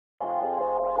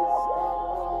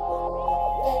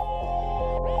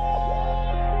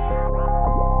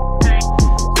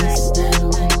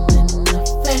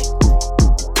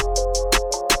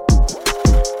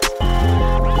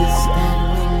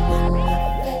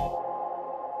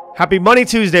Happy Money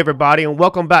Tuesday, everybody, and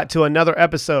welcome back to another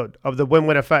episode of the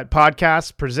Win-Win Effect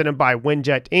podcast presented by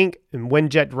Winjet Inc. and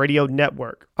Winjet Radio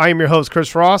Network. I am your host,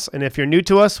 Chris Ross, and if you're new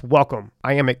to us, welcome.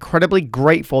 I am incredibly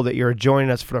grateful that you're joining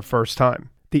us for the first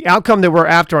time. The outcome that we're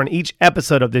after on each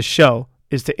episode of this show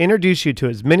is to introduce you to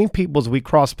as many people as we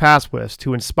cross paths with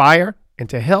to inspire and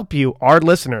to help you, our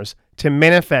listeners, to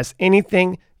manifest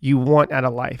anything you want out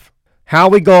of life. How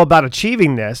we go about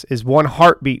achieving this is one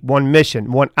heartbeat, one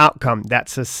mission, one outcome,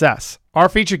 that's success. Our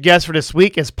featured guest for this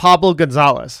week is Pablo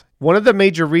Gonzalez. One of the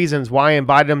major reasons why I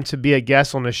invited him to be a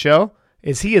guest on the show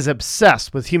is he is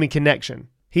obsessed with human connection.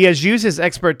 He has used his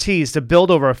expertise to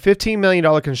build over a $15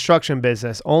 million construction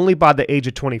business only by the age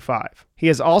of 25. He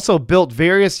has also built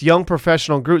various young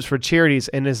professional groups for charities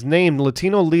and is named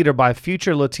Latino Leader by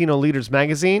Future Latino Leaders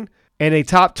magazine and a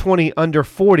top 20 under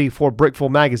 40 for Brickful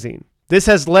magazine. This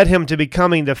has led him to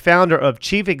becoming the founder of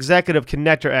Chief Executive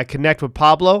Connector at Connect with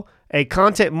Pablo, a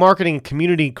content marketing and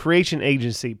community creation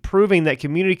agency, proving that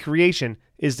community creation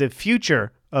is the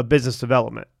future of business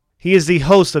development. He is the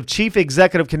host of Chief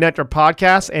Executive Connector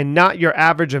podcast and Not Your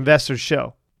Average Investor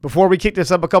Show. Before we kick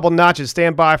this up a couple notches,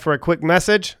 stand by for a quick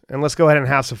message, and let's go ahead and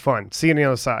have some fun. See you on the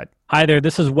other side. Hi there,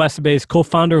 this is Wes Bays,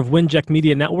 co-founder of Winject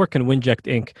Media Network and Winject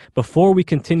Inc. Before we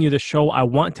continue the show, I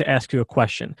want to ask you a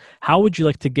question. How would you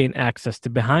like to gain access to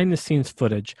behind-the-scenes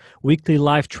footage, weekly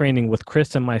live training with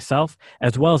Chris and myself,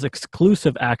 as well as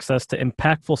exclusive access to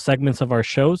impactful segments of our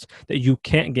shows that you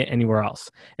can't get anywhere else?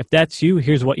 If that's you,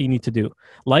 here's what you need to do.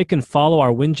 Like and follow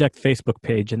our Winject Facebook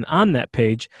page, and on that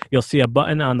page, you'll see a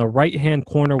button on the right-hand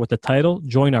corner with the title,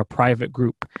 Join Our Private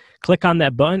Group. Click on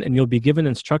that button and you'll be given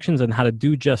instructions on how to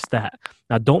do just that.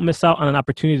 Now, don't miss out on an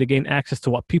opportunity to gain access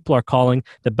to what people are calling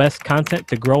the best content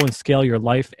to grow and scale your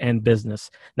life and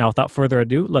business. Now, without further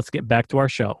ado, let's get back to our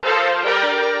show.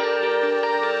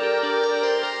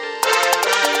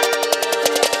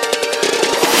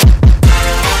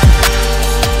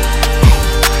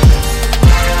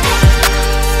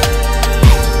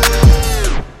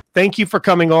 Thank you for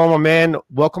coming on, my man.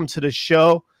 Welcome to the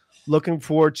show. Looking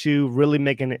forward to really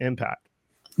making an impact.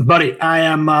 Buddy, I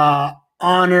am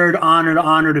honored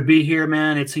to be here,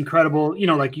 man. It's incredible. You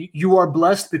know, like you are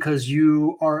blessed because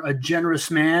you are a generous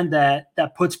man that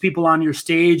puts people on your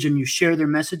stage and you share their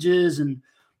messages. And,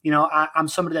 you know, I'm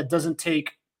somebody that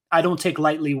I don't take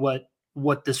lightly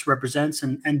what this represents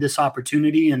and this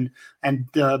opportunity and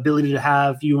the ability to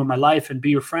have you in my life and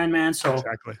be your friend, man. So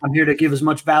exactly. I'm here to give as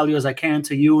much value as I can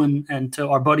to you and to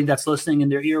our buddy that's listening in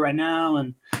their ear right now.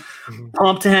 And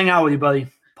pumped to hang out with you, buddy.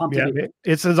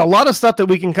 There's a lot of stuff that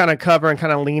we can kind of cover and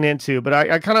kind of lean into, but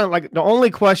I kind of like the only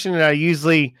question that it's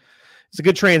a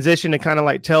good transition to kind of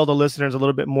like tell the listeners a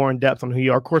little bit more in depth on who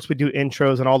you are. Of course, we do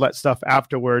intros and all that stuff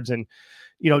afterwards. And,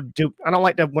 you know, I don't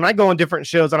like that when I go on different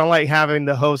shows, I don't like having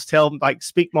the host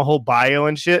speak my whole bio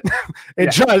and shit.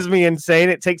 It drives me insane.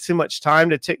 It takes too much time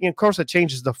to take, of course it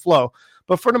changes the flow,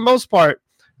 but for the most part,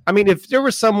 I mean, if there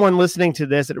was someone listening to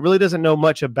this that really doesn't know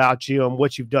much about you and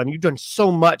what you've done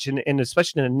so much in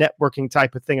especially in a networking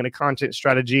type of thing and a content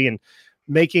strategy and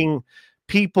making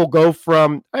people go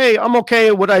from, hey, I'm okay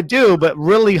at what I do, but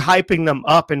really hyping them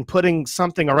up and putting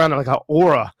something around it like an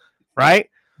aura, right?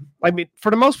 I mean, for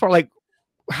the most part, like,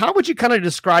 how would you kind of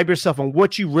describe yourself and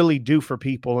what you really do for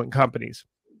people and companies?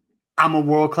 I'm a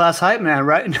world-class hype man,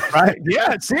 right? Right.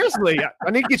 Yeah, seriously. I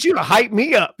need to get you to hype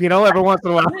me up, you know, every once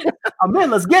in a while. I'm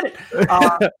in, let's get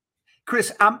it.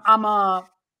 Chris, I'm a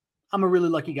really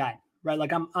lucky guy, right?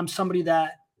 Like I'm somebody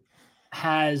that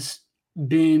has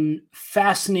been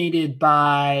fascinated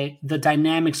by the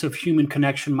dynamics of human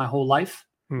connection my whole life.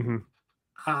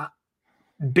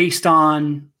 Based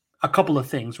on a couple of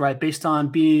things, right? Based on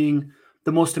being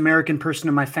the most American person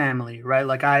in my family, right?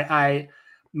 Like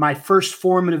my first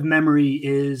formative memory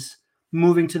is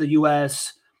moving to the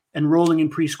U.S., enrolling in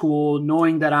preschool,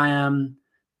 knowing that I am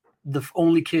the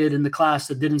only kid in the class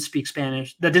that didn't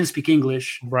speak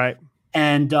English. Right.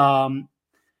 And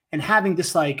having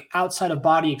this like outside of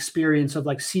body experience of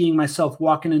like seeing myself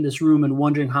walking in this room and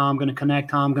wondering how I'm going to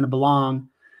connect, how I'm going to belong.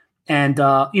 And,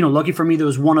 you know, lucky for me, there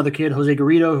was one other kid, Jose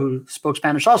Garrido, who spoke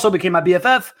Spanish, also became my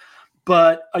BFF.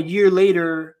 But a year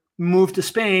later, moved to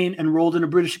Spain, enrolled in a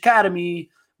British academy,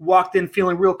 walked in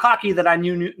feeling real cocky that I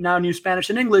now knew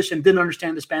Spanish and English and didn't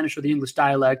understand the Spanish or the English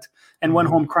dialect and went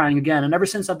home crying again. And ever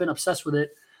since I've been obsessed with it.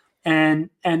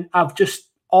 And I've just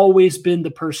always been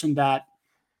the person that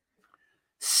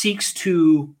seeks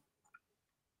to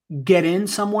get in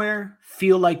somewhere,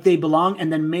 feel like they belong,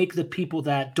 and then make the people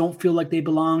that don't feel like they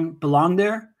belong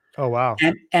there. Oh, wow.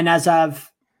 And as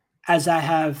I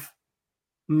have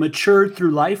matured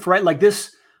through life, right? Like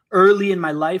this early in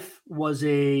my life was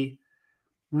a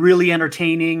really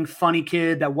entertaining, funny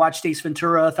kid that watched Ace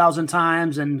Ventura 1,000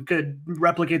 times and could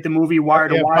replicate the movie wire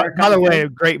to wire. By the way, a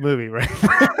great movie, right?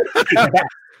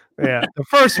 Yeah,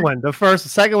 the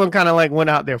second one kind of like went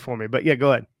out there for me, but yeah,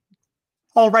 go ahead.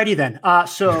 Alrighty then.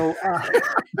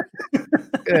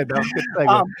 Good,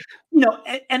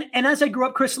 and as I grew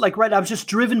up, Chris, like, right, I was just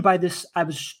driven by this. I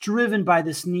was driven by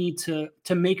this need to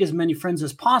make as many friends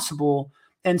as possible.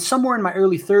 And somewhere in my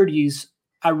early 30s,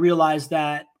 I realized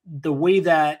that the way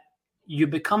that you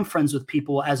become friends with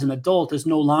people as an adult is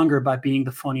no longer by being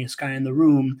the funniest guy in the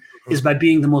room, is by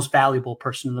being the most valuable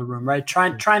person in the room, right?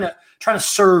 Trying to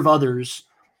serve others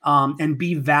and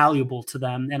be valuable to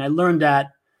them. And I learned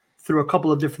that through a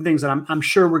couple of different things that I'm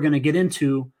sure we're going to get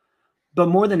into. But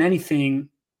more than anything,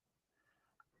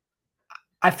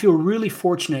 I feel really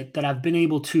fortunate that I've been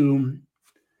able to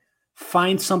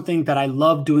find something that I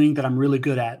love doing that I'm really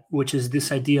good at, which is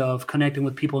this idea of connecting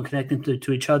with people and connecting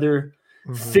to each other,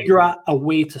 figure out a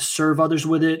way to serve others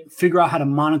with it, figure out how to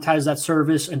monetize that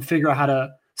service, and figure out how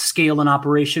to scale an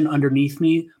operation underneath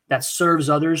me that serves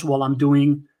others while I'm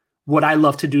doing what I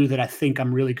love to do that I think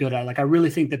I'm really good at. Like, I really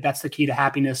think that that's the key to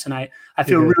happiness. And I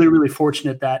feel really, really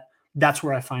fortunate that that's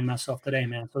where I find myself today,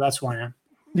 man. So that's who I am.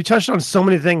 You touched on so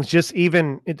many things just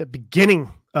even at the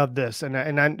beginning of this. And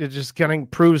it just kind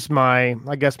of proves my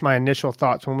initial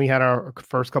thoughts when we had our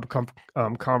first couple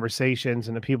conversations,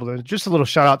 and the people that, just a little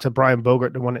shout out to Brian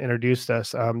Bogart, the one that introduced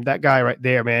us. That guy right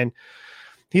there, man.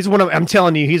 I'm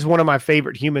telling you, he's one of my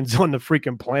favorite humans on the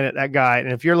freaking planet, that guy.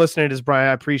 And if you're listening to this, Brian,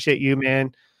 I appreciate you,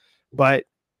 man. But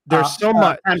there's so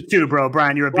much. I'm too, bro.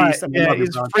 Brian, you're a beast. Right. Yeah,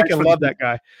 he's freaking love that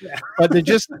guy. Yeah. But they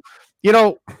just,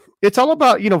 it's all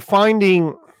about,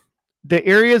 finding the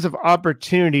areas of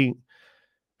opportunity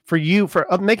for you, for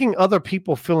making other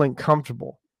people feeling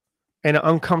comfortable in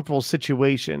uncomfortable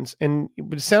situations. And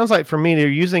it sounds like for me, they're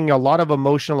using a lot of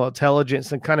emotional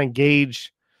intelligence and kind of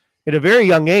gauge at a very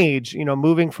young age,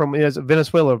 moving from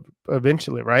Venezuela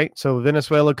eventually, right? So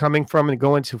Venezuela coming from and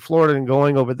going to Florida and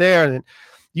going over there. And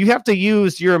you have to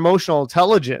use your emotional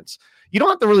intelligence. You don't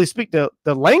have to really speak the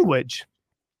language.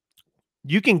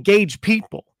 You can gauge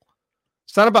people.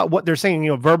 It's not about what they're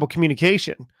saying, verbal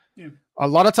communication. Yeah. A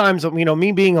lot of times,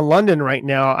 me being in London right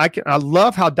now, I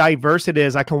love how diverse it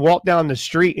is. I can walk down the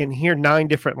street and hear 9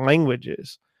 different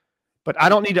languages, but I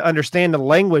don't need to understand the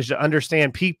language to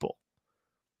understand people.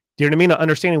 Do you know what I mean?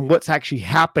 Understanding what's actually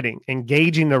happening,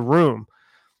 engaging the room.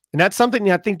 And that's something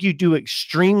that I think you do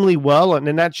extremely well. And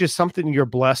then that's just something you're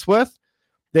blessed with,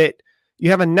 that you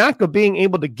have a knack of being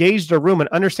able to gauge the room and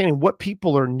understanding what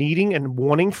people are needing and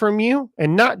wanting from you,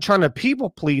 and not trying to people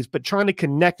please, but trying to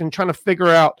connect and trying to figure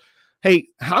out, hey,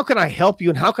 how can I help you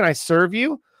and how can I serve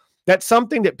you? That's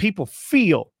something that people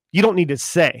feel. You don't need to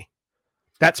say.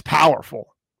 That's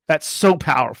powerful. That's so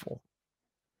powerful.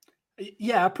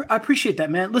 Yeah, I appreciate that,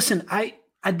 man. Listen,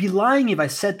 I'd be lying if I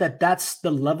said that that's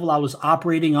the level I was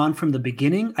operating on from the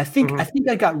beginning. I think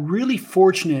I got really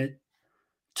fortunate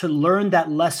to learn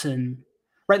that lesson,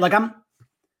 right? Like,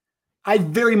 I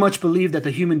very much believe that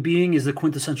the human being is the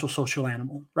quintessential social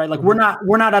animal, right? Like, we're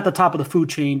not at the top of the food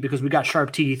chain because we got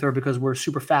sharp teeth or because we're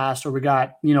super fast or we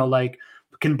got, like,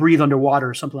 can breathe underwater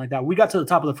or something like that. We got to the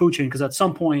top of the food chain because at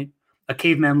some point a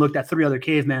caveman looked at 3 other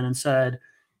cavemen and said,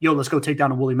 yo, let's go take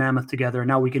down a woolly mammoth together. And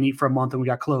now we can eat for a month and we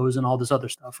got clothes and all this other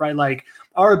stuff, right? Like,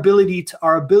 our ability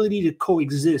to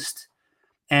coexist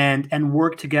and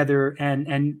work together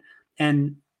and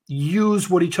use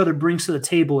what each other brings to the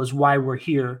table is why we're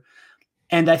here.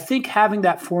 And I think having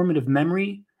that formative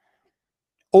memory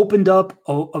opened up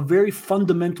a very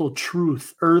fundamental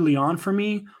truth early on for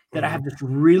me that I have just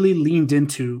really leaned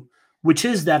into, which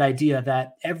is that idea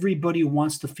that everybody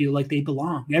wants to feel like they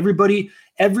belong. Everybody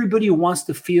wants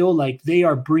to feel like they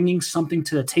are bringing something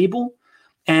to the table.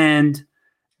 And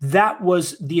that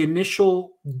was the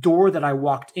initial door that I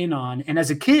walked in on. And as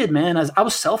a kid, man, I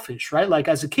was selfish, right? Like,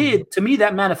 as a kid, to me,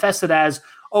 that manifested as,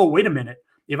 oh, wait a minute.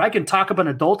 If I can talk up an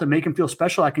adult and make him feel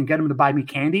special, I can get him to buy me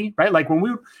candy, right? Like,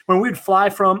 when we'd fly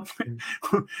from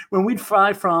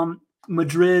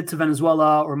Madrid to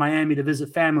Venezuela or Miami to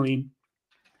visit family,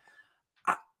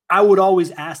 I would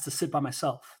always ask to sit by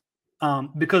myself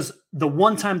because the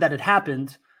one time that it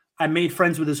happened, I made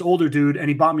friends with this older dude and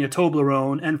he bought me a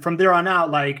Toblerone. And from there on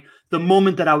out, like, the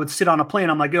moment that I would sit on a plane,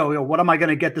 I'm like, yo, what am I going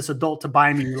to get this adult to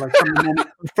buy me? Like,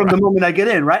 from the moment I get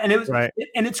in, right? And it was, right.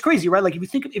 And it's crazy, right? Like, if you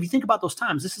think about those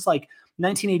times, this is like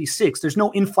 1986. There's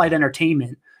no in-flight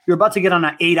entertainment. You're about to get on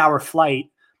an 8-hour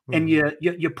flight, and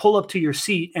you pull up to your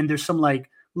seat, and there's some like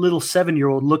little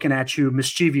 7-year-old looking at you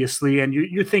mischievously, and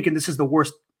you're thinking this is going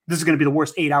to be the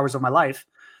worst 8 hours of my life.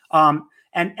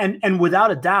 And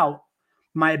without a doubt,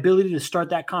 my ability to start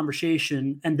that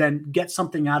conversation and then get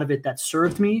something out of it that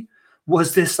served me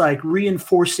was this like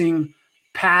reinforcing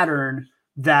pattern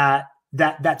that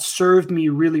served me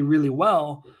really, really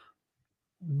well.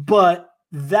 But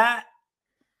that,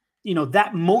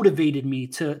 that motivated me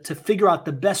to figure out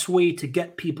the best way to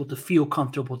get people to feel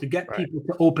comfortable, to get people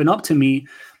to open up to me.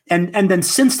 And then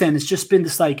since then, it's just been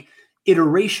this like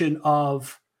iteration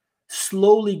of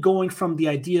slowly going from the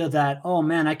idea that, oh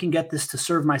man, I can get this to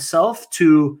serve myself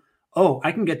to, oh,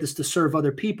 I can get this to serve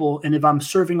other people. And if I'm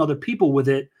serving other people with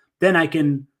it, then I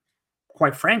can,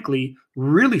 quite frankly,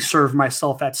 really serve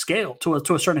myself at scale to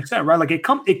a certain extent, right? Like it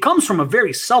comes from a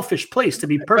very selfish place, to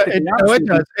be perfectly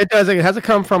honest. It does. It has to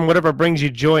come from whatever brings you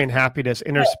joy and happiness,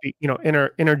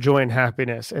 inner joy and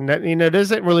happiness. And that, it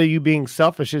isn't really you being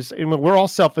selfish. We're all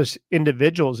selfish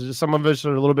individuals. It's just some of us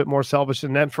are a little bit more selfish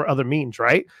than that for other means,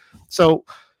 right? So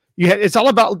it's all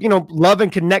about, love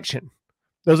and connection.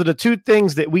 Those are the two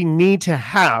things that we need to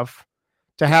have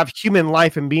human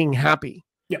life and being happy.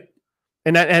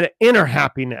 And that inner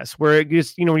happiness where it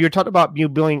just, you're talking about you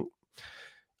being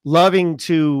loving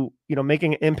to,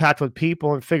 making an impact with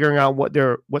people and figuring out what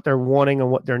they're wanting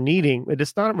and what they're needing.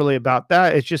 It's not really about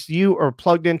that. It's just you are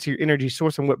plugged into your energy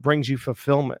source and what brings you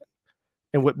fulfillment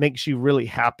and what makes you really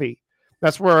happy.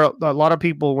 That's where a lot of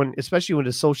people, especially with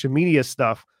the social media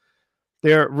stuff,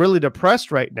 they're really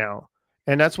depressed right now.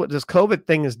 And that's what this COVID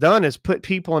thing has done, is put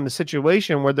people in the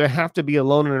situation where they have to be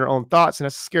alone in their own thoughts. And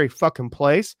that's a scary fucking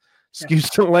place. Excuse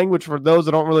the language for those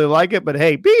that don't really like it, but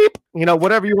hey, beep,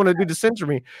 whatever you want to do to censor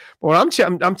me. But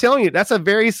I'm telling you, that's a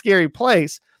very scary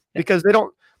place because they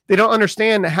don't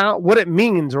understand what it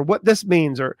means or what this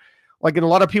means, or like in a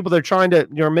lot of people, they're trying to,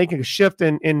 making a shift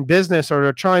in business, or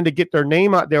they're trying to get their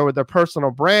name out there with their personal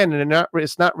brand, and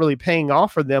it's not really paying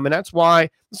off for them. And that's what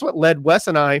led Wes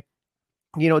and I,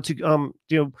 to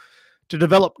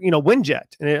develop,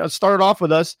 WinJet. And it started off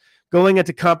with us going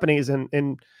into companies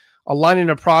and aligning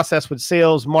the process with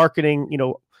sales, marketing,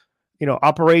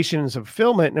 operations and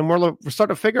fulfillment. And we're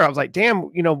starting to figure out, I was like, damn,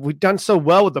 we've done so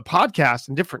well with the podcast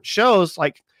and different shows.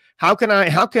 Like, how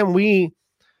can we,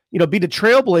 be the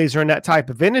trailblazer in that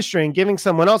type of industry and giving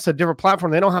someone else a different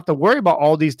platform? They don't have to worry about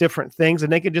all these different things,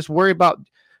 and they can just worry about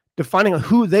defining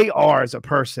who they are as a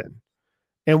person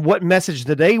and what message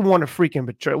do they want to freaking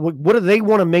portray. What do they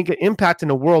want to make an impact in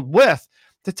the world with?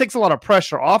 That takes a lot of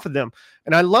pressure off of them.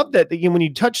 And I love that when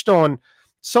you touched on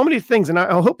so many things, and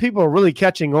I hope people are really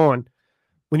catching on,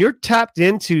 when you're tapped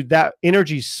into that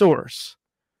energy source,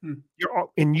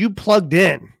 and you plugged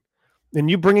in, and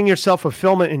you bringing yourself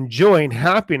fulfillment and joy and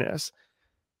happiness,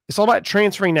 it's all about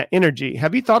transferring that energy.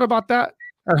 Have you thought about that?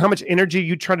 Or how much energy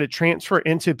you try to transfer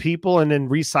into people and then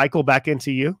recycle back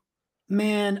into you?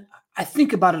 Man, I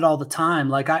think about it all the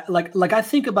time. I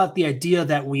think about the idea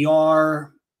that we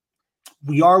are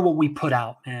what we put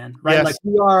out, man, right? Yes.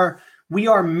 Like we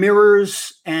are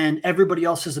mirrors, and everybody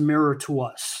else is a mirror to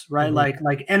us, right? Mm-hmm.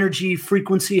 Like energy,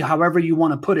 frequency, however you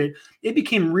want to put it. It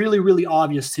became really, really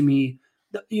obvious to me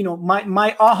that,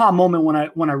 my aha moment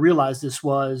when I realized this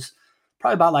was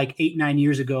probably about like 8-9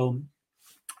 years ago.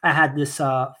 I had this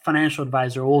financial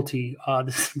advisor, Olti,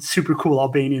 this super cool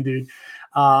Albanian dude.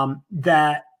 Why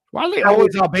are they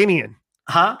always Albanian?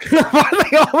 Huh? Why are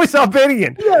they always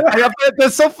Albanian? Yeah, right.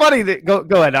 That's so funny. Go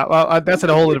ahead. That's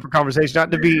a whole different conversation.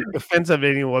 Not to be offensive to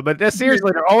anyone, but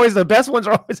seriously, they're always the best ones.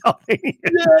 Are always Albanian.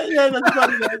 Yeah, that's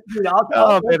funny. Man,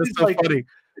 it's so funny.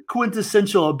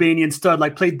 Quintessential Albanian stud,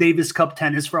 like played Davis Cup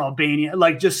tennis for Albania,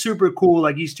 like just super cool,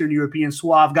 like Eastern European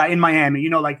suave guy in Miami.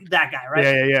 Like that guy,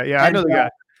 right? Yeah. I know the guy.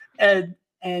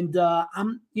 And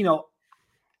I'm,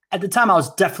 at the time, I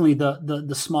was definitely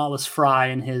the smallest fry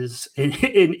in his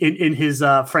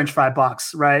French fry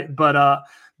box, right?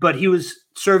 But he was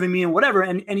serving me and whatever,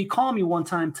 and he called me one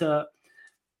time to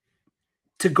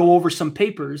go over some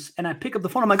papers, and I pick up the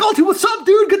phone. I'm like, "Oh, dude, what's up,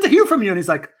 dude? Good to hear from you." And he's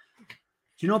like,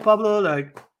 Pablo,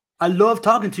 like, I love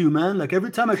talking to you, man. Like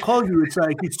every time I call you, it's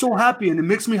like it's so happy, and it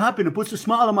makes me happy, and it puts a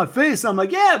smile on my face. I'm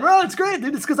like, "Yeah, bro, it's great,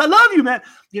 dude. It's because I love you, man."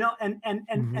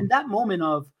 And that moment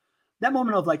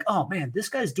of like, oh man, this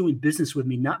guy's doing business with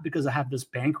me not because I have this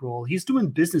bankroll. He's doing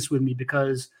business with me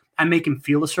because I make him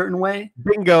feel a certain way.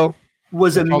 Bingo.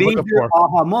 Was a major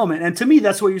aha moment. And to me,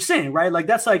 that's what you're saying, right? Like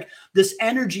that's like this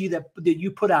energy that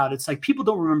you put out. It's like people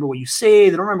don't remember what you say.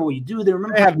 They don't remember what you do. They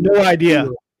have no idea.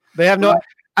 They have no.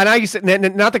 And I used to,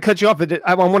 not to cut you off, but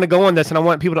I want to go on this, and I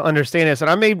want people to understand this. And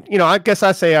I made,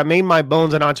 I made my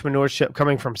bones in entrepreneurship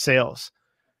coming from sales.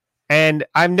 And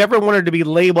I've never wanted to be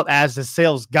labeled as the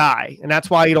sales guy. And that's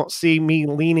why you don't see me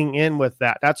leaning in with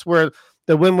that. That's where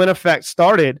the win-win effect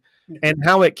started. and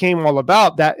how it came all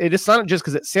about. That it's not just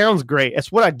because it sounds great.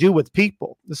 It's what I do with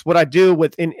people. It's what I do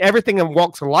in everything in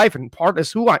walks of life, and part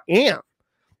is who I am.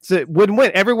 So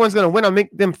win-win. Everyone's going to win. I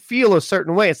make them feel a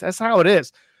certain way. That's how it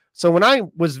is. So when I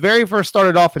was very first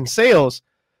started off in sales,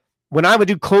 when I would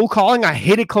do cold calling, I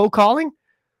hated cold calling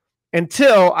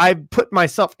until I put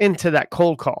myself into that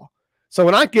cold call. So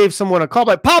when I gave someone a call,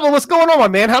 like, Pablo, what's going on, my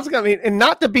man? How's it going? And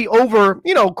not to be over,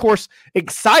 of course,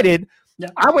 excited. Yeah.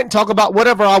 I went and talk about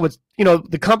whatever I was,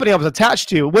 the company I was attached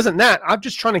to. It wasn't that. I'm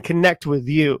just trying to connect with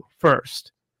you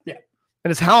first. Yeah.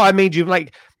 And it's how I made you,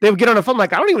 like, they would get on the phone,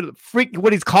 like, I don't even freak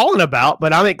what he's calling about,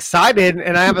 but I'm excited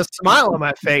and I have a smile on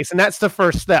my face. And that's the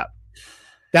first step.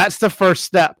 That's the first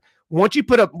step. Once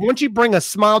you bring a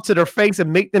smile to their face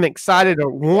and make them excited or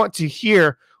want to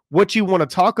hear what you want to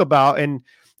talk about and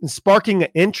sparking an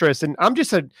interest. And I'm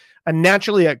just a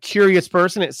naturally a curious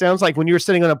person. It sounds like when you're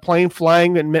sitting on a plane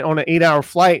flying and on an 8-hour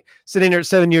flight, sitting there at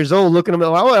 7 years old, looking at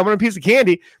them, like, oh, I want a piece of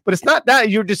candy, but it's not that.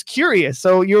 You're just curious.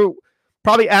 So you're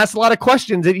probably asked a lot of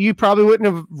questions that you probably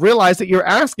wouldn't have realized that you're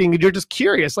asking. And you're just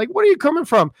curious. Like, where are you coming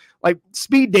from? Like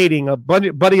speed dating. A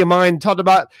buddy of mine talked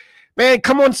about, man,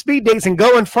 come on speed dates and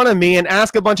go in front of me and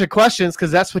ask a bunch of questions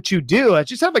because that's what you do. I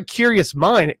just have a curious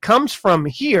mind. It comes from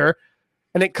here,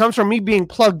 and it comes from me being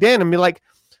plugged in and be like,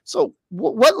 so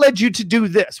what led you to do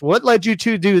this? What led you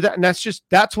to do that? And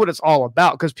that's what it's all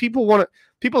about. Because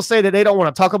people say that they don't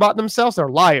want to talk about themselves. They're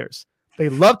liars. They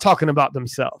love talking about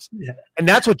themselves. Yeah. And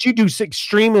that's what you do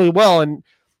extremely well. And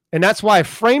that's why I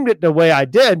framed it the way I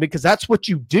did, because that's what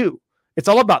you do. It's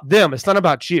all about them. It's not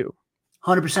about you.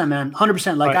 100%, man.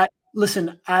 100%. Like, right.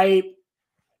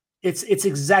 It's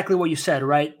exactly what you said,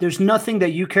 right? There's nothing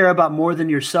that you care about more than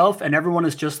yourself, and everyone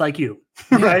is just like you,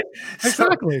 right?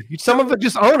 Exactly. Some of it,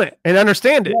 just own it and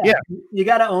understand it. Yeah. You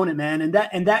got to own it, man. And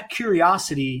that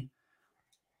curiosity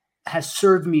has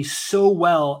served me so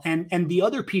well. And the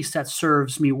other piece that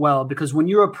serves me well, because when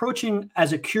you're approaching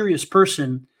as a curious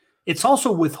person, it's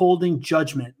also withholding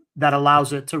judgment that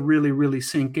allows it to really, really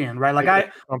sink in, right? Like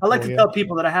I like to tell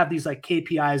people that I have these like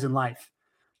KPIs in life.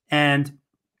 And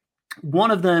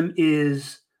one of them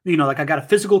is, like I got a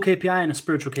physical KPI and a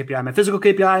spiritual KPI. My physical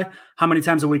KPI, how many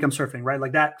times a week I'm surfing, right?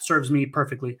 Like that serves me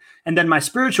perfectly. And then my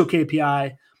spiritual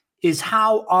KPI is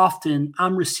how often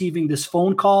I'm receiving this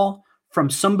phone call from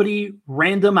somebody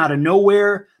random out of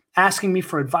nowhere asking me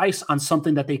for advice on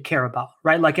something that they care about,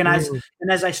 right? Like, and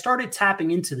as I started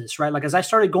tapping into this, right? Like as I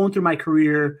started going through my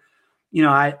career,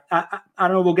 I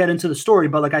don't know, we'll get into the story,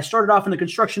 but like I started off in the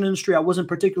construction industry. I wasn't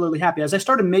particularly happy. As I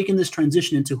started making this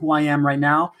transition into who I am right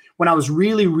now, when I was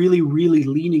really, really, really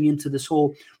leaning into this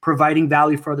whole providing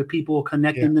value for other people,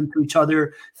 connecting them to each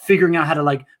other, figuring out how to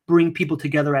like bring people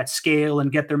together at scale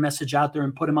and get their message out there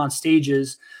and put them on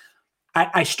stages,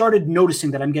 I started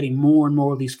noticing that I'm getting more and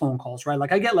more of these phone calls, right?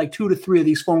 Like I get like 2 to 3 of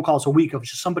these phone calls a week of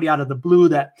just somebody out of the blue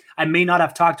that I may not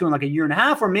have talked to in like a year and a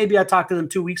half, or maybe I talked to them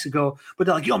 2 weeks ago, but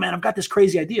they're like, yo, man, I've got this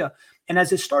crazy idea. And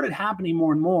as it started happening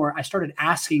more and more, I started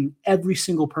asking every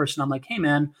single person, I'm like, hey,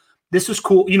 man, this was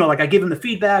cool. Like I give them the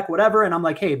feedback, whatever. And I'm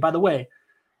like, hey, by the way,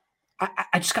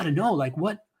 I just got to know, like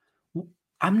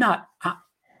I'm not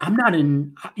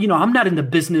in the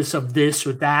business of this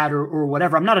or that or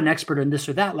whatever. I'm not an expert in this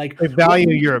or that. Like they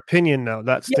value your opinion though.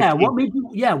 That's what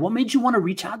made you want to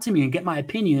reach out to me and get my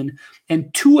opinion?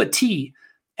 And to a T,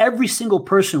 every single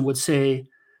person would say,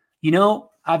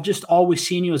 I've just always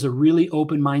seen you as a really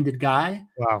open-minded guy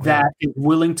that is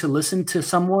willing to listen to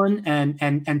someone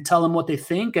and tell them what they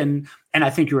think. And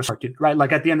I think you're a smart dude, right?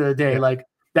 Like at the end of the day, like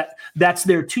that's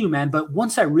there too, man. But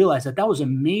once I realized that was a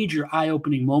major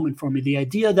eye-opening moment for me, the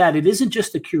idea that it isn't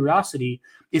just the curiosity,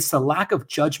 it's the lack of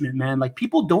judgment, man. Like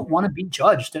people don't want to be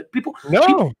judged.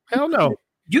 Hell no.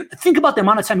 You think about the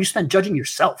amount of time you spend judging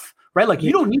yourself, right? Like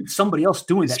you don't need somebody else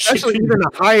doing that. Especially even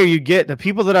the higher you get, the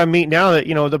people that I meet now that,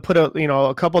 they put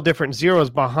a couple different zeros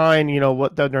behind,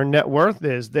 what their net worth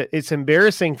is, that it's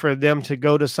embarrassing for them to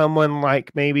go to someone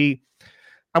like maybe,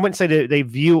 I wouldn't say that they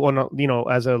view on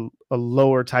as a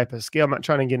lower type of scale. I'm not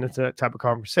trying to get into that type of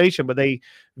conversation, but they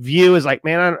view as like,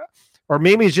 man, or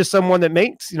maybe it's just someone that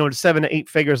makes, 7 to 8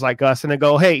 figures like us. And they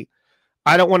go, hey,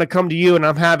 I don't want to come to you and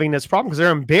I'm having this problem, because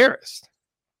they're embarrassed.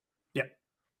 Yeah.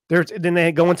 Then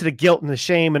they go into the guilt and the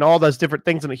shame and all those different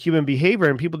things in the human behavior,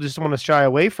 and people just want to shy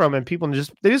away from it. And people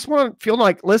they just want to feel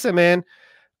like, listen, man,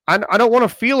 I don't want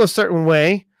to feel a certain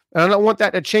way. And I don't want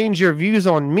that to change your views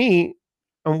on me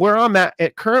and where I'm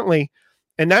at currently.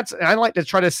 And I like to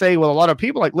try to say with a lot of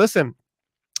people, like, listen,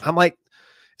 I'm like,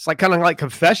 it's like kind of like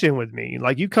confession with me.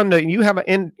 Like you have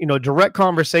a direct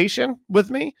conversation with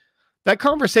me. That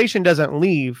conversation doesn't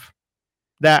leave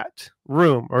that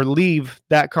room or leave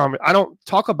that conversation. I don't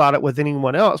talk about it with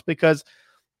anyone else because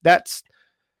that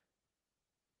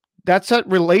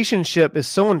relationship is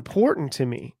so important to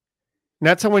me. And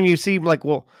that's how when you see like,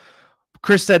 well,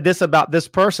 Chris said this about this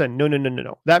person.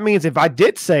 No. That means if I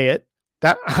did say it,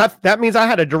 that means I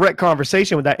had a direct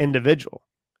conversation with that individual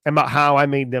about how I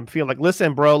made them feel. Like,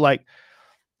 listen, bro, like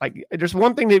there's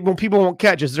one thing that when people won't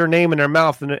catch is their name in their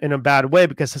mouth in a bad way,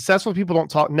 because successful people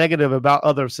don't talk negative about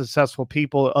other successful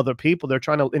people, other people. They're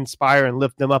trying to inspire and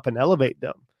lift them up and elevate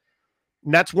them.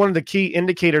 And that's one of the key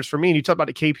indicators for me. And you talk about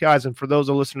the KPIs, and for those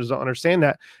of listeners that don't understand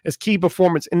that, is key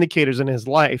performance indicators in his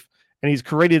life. And he's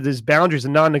created these boundaries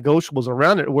and non-negotiables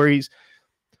around it, where it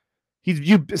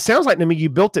sounds like to me you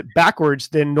built it backwards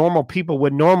than normal people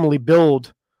would normally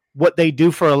build what they do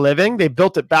for a living. They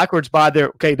built it backwards by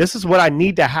okay, this is what I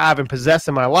need to have and possess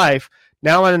in my life.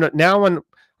 Now I'm going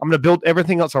to build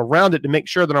everything else around it to make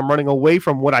sure that I'm running away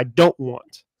from what I don't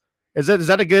want. Is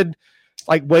that a good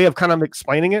way of kind of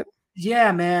explaining it?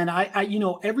 Yeah, man. I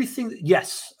everything.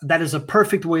 Yes, that is a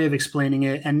perfect way of explaining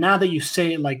it. And now that you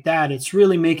say it like that, it's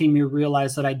really making me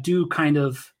realize that I do kind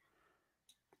of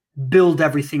build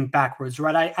everything backwards,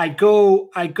 right? I go,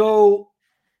 I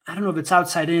don't know if it's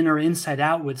outside in or inside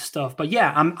out with stuff, but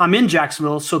yeah, I'm in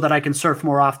Jacksonville so that I can surf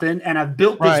more often. And I've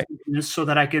built this business so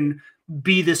that I can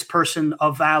be this person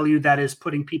of value that is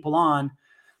putting people on.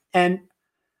 And,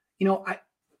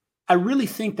 I really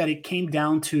think that it came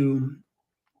down to,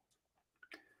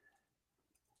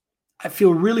 I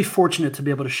feel really fortunate to be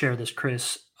able to share this,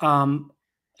 Chris. And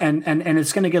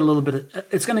it's going to get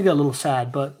it's going to get a little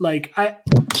sad, but like, I've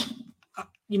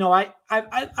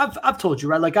told you,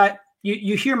 right? Like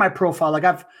you hear my profile. Like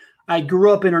I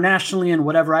grew up internationally and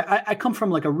whatever. I come from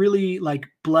like a really like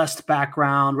blessed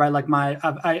background, right? Like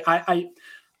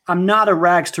I'm not a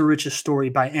rags to riches story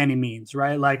by any means,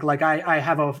 right? Like I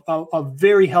have a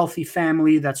very healthy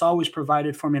family that's always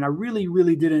provided for me. And I really,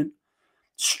 really didn't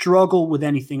struggle with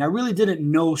anything. I really didn't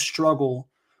know struggle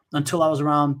until I was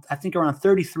around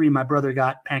 33, my brother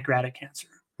got pancreatic cancer.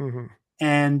 Mm-hmm.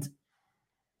 And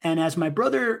as my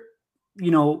brother,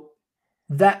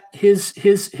 that his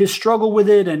struggle with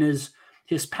it and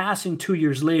his passing 2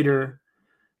 years later,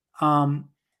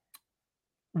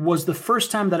 was the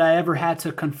first time that I ever had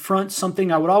to confront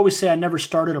something. I would always say I never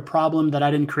started a problem that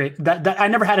I didn't create, that I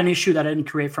never had an issue that I didn't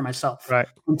create for myself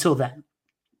until then.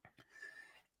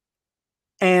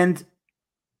 And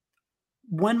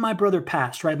when my brother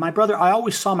passed, right, I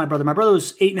always saw my brother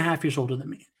was 8.5 years older than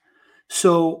me.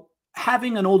 So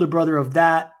having an older brother of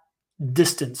that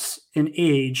distance in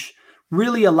age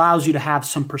really allows you to have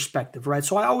some perspective, right?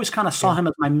 So I always kind of saw him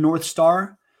as my North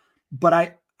Star, but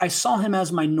I saw him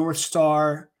as my North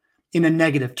Star in a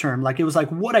negative term. Like it was like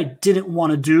what I didn't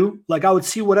want to do. Like I would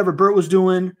see whatever Bert was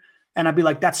doing and I'd be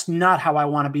like, that's not how I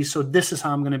want to be. So this is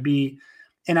how I'm going to be.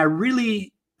 And I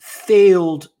really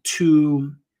failed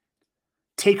to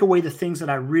take away the things that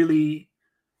I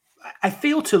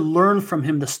failed to learn from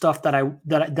him the stuff that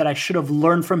I should have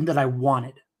learned from him that I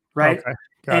wanted. Right. Okay.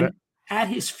 Got it. At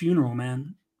his funeral,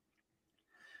 man,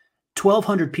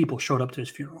 1,200 people showed up to his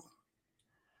funeral.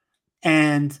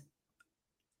 And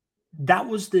that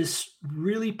was this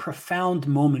really profound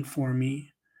moment for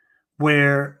me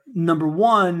where, number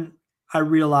one, I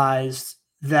realized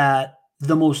that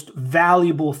the most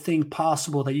valuable thing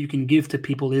possible that you can give to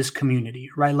people is community,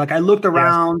 right? Like I looked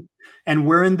around and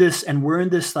we're in this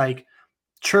like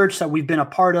church that we've been a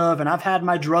part of. And I've had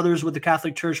my druthers with the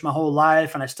Catholic Church my whole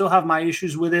life. And I still have my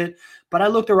issues with it. But I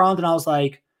looked around and I was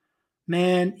like,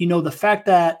 man, the fact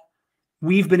that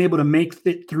we've been able to make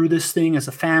it through this thing as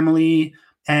a family,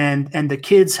 and the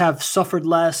kids have suffered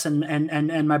less,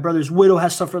 and my brother's widow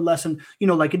has suffered less, and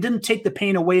like it didn't take the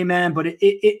pain away, man, but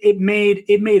it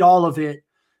made all of it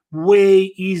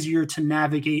way easier to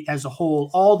navigate as a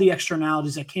whole. All the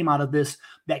externalities that came out of this,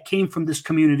 that came from this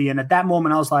community, and at that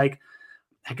moment, I was like,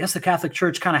 I guess the Catholic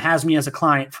Church kind of has me as a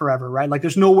client forever, right? Like,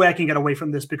 there's no way I can get away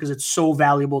from this because it's so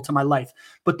valuable to my life.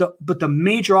 But the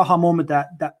major aha moment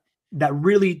that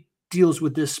really deals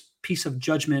with this piece of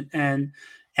judgment and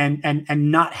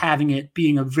not having it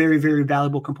being a very, very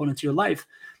valuable component to your life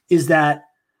is that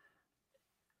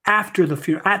at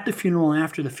the funeral and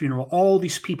after the funeral, all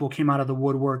these people came out of the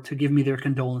woodwork to give me their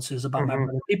condolences about my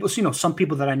brother. People, some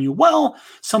people that I knew well,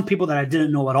 some people that I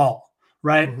didn't know at all,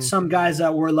 right? Some guys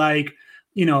that were like,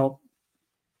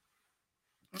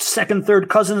 second, third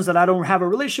cousins that I don't have a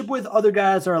relationship with. Other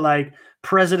guys are like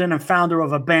president and founder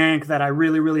of a bank that I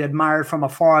really, really admired from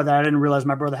afar that I didn't realize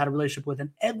my brother had a relationship with.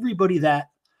 And everybody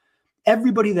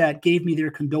that gave me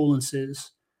their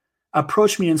condolences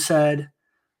approached me and said,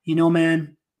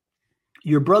 man,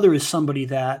 your brother is somebody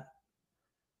that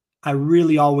I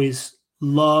really always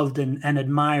loved and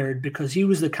admired, because he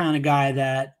was the kind of guy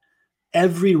that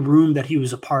every room that he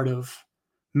was a part of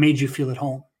made you feel at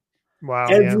home. Wow.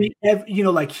 Yeah. Every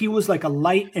like he was like a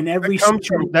light in every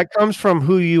single. That comes from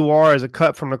who you are as a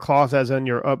cut from the cloth, as in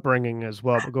your upbringing as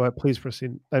well. But go ahead, please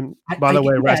proceed. And by the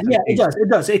way, rest in peace. It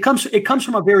does. It comes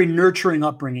from a very nurturing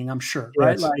upbringing, I'm sure,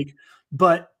 right? Yes. Like,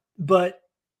 but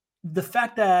the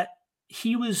fact that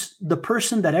he was the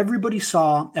person that everybody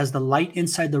saw as the light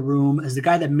inside the room, as the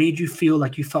guy that made you feel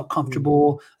like you felt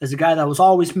comfortable, as the guy that was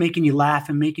always making you laugh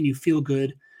and making you feel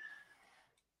good.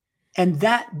 And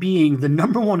that being the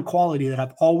number one quality that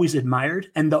I've always admired,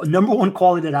 and the number one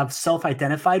quality that I've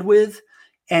self-identified with.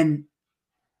 And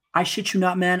I shit you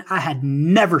not, man, I had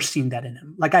never seen that in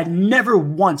him. Like, I'd never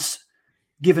once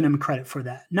given him credit for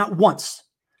that. Not once.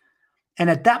 And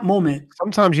at that moment,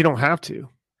 sometimes you don't have to.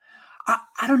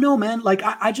 I don't know, man. Like,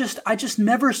 I just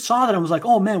never saw that. I was like,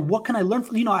 oh man, what can I learn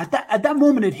from, at that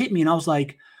moment it hit me, and I was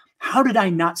like, how did I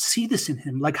not see this in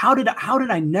him? Like, how did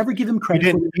I never give him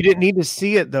credit? You didn't need to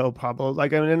see it though, Pablo.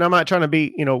 Like, I mean, and I'm not trying to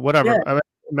be, whatever. Yeah.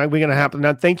 We're going to happen.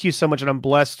 Now, thank you so much. And I'm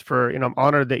blessed for, I'm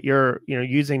honored that you're,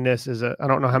 using this as I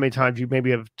don't know how many times you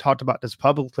maybe have talked about this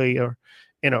publicly or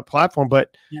in a platform,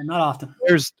 but yeah, not often.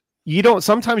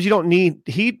 Sometimes you don't need,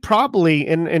 he probably,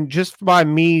 and just by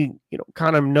me,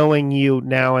 kind of knowing you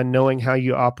now and knowing how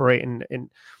you operate and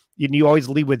you always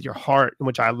lead with your heart,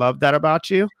 which I love that about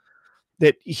you.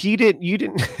 That he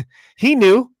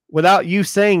knew without you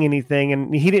saying anything,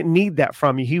 and he didn't need that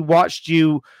from you. He watched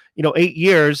you, 8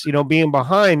 years, being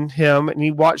behind him, and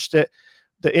he watched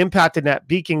the impact in that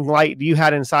beacon light you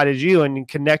had inside of you and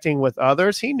connecting with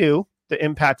others. He knew the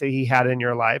impact that he had in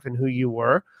your life and who you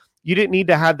were. You didn't need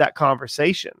to have that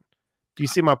conversation. Do you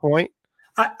see my point?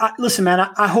 I listen, man,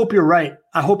 I hope you're right.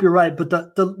 I hope you're right. But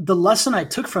the lesson I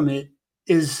took from it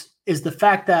is the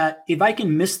fact that if I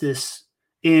can miss this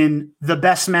in the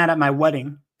best man at my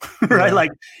wedding, right? Yeah. Like,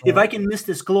 if I can miss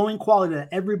this glowing quality that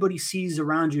everybody sees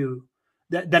around you,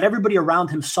 that everybody around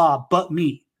him saw but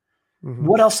me,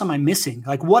 what else am I missing?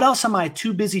 Like, what else am I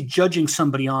too busy judging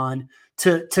somebody on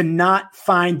to not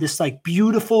find this like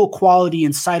beautiful quality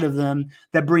inside of them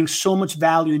that brings so much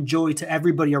value and joy to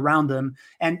everybody around them?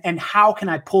 And how can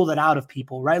I pull that out of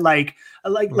people? Right. Like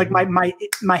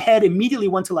my head immediately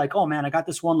went to like, oh man, I got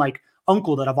this one like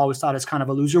uncle that I've always thought is kind of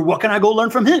a loser. What can I go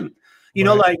learn from him? You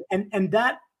know, like, and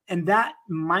that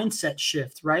mindset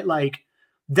shift, right? Like,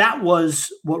 that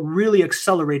was what really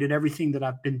accelerated everything that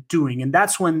I've been doing. And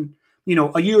that's when,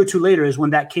 a year or two later is when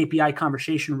that KPI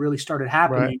conversation really started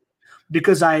happening,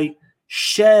 because I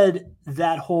shed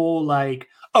that whole like,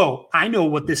 oh, I know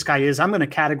what this guy is. I'm going to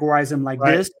categorize him like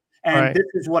this. And this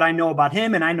is what I know about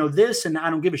him. And I know this, and I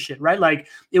don't give a shit. Right. Like,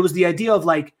 it was the idea of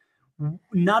like,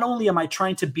 not only am I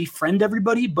trying to befriend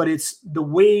everybody, but it's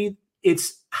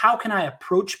how can I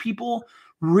approach people,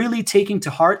 really taking to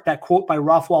heart that quote by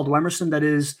Ralph Waldo Emerson that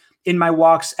is, in my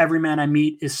walks, every man I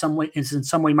meet is in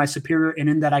some way my superior, and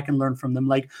in that I can learn from them.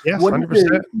 Like, what is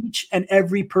each and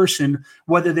every person,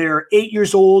 whether they're 8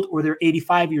 years old or they're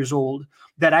 85 years old,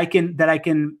 that I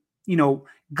can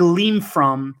glean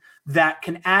from, that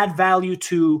can add value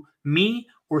to me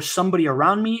or somebody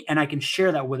around me, and I can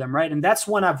share that with them, right? And that's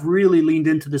when I've really leaned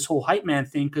into this whole hype man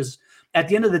thing, because at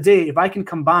the end of the day, if I can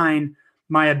combine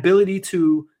my ability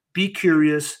to be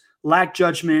curious, lack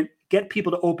judgment, get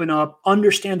people to open up,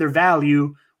 understand their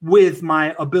value, with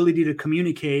my ability to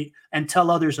communicate and tell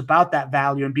others about that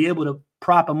value and be able to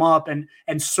prop them up and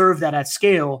serve that at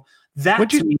scale, that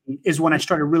to me is when I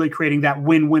started really creating that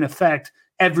win-win effect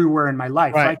everywhere in my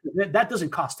life. Right? That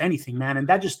doesn't cost anything, man. And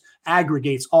that just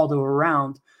aggregates all the way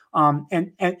around.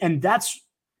 And that's,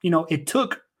 it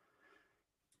took,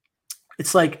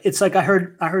 it's like I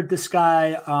heard this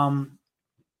guy,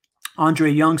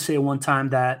 Andre Young, say one time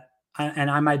that,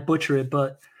 and I might butcher it,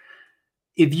 but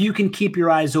if you can keep your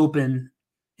eyes open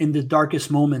in the darkest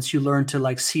moments, you learn to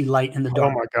like see light in the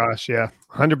dark. Oh my gosh. Yeah.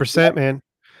 100%, man.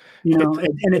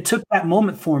 And it took that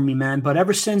moment for me, man. But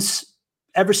ever since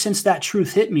that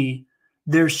truth hit me,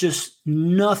 there's just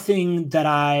nothing that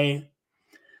I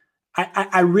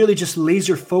really just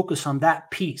laser focus on that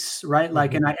piece. Right.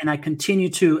 Like, and I continue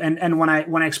to, and when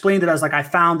I explained it, I was like, I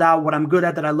found out what I'm good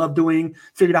at, that I love doing,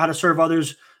 figured out how to serve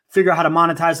others, figure out how to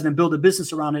monetize it and build a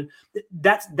business around it.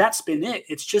 That's been it.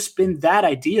 It's just been that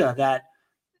idea that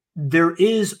there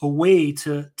is a way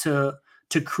to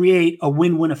create a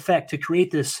win-win effect, to create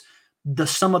this, the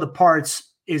sum of the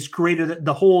parts is greater than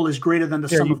the whole is greater than the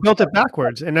sum. You built it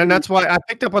backwards. And then that's why I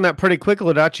picked up on that pretty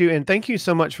quickly about you. And thank you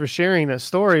so much for sharing that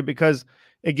story, because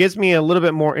it gives me a little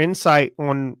bit more insight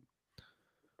on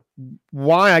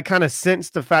why I kind of sense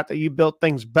the fact that you built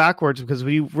things backwards, because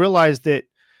we realized that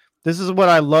this is what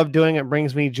I love doing. It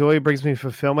brings me joy, it brings me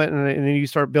fulfillment. And then you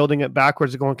start building it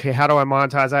backwards and going, okay, how do I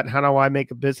monetize that? How do I make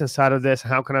a business out of this?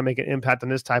 How can I make an impact on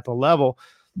this type of level?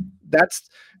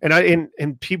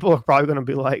 And people are probably going to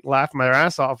be like laughing their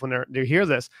ass off when they hear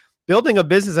this. Building a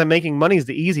business and making money is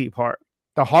the easy part.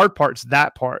 The hard part's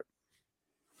that part.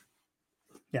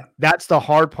 Yeah. That's the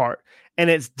hard part. And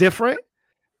it's different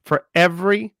for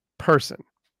every person.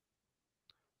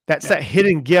 That's that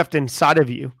hidden gift inside of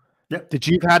you. Yep. That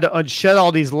you've had to unshed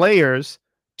all these layers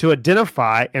to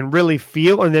identify and really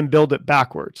feel, and then build it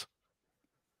backwards.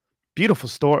 Beautiful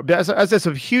story. That's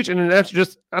a huge, and that's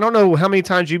just, I don't know how many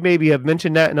times you maybe have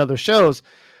mentioned that in other shows,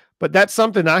 but that's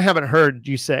something I haven't heard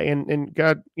you say. And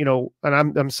God, and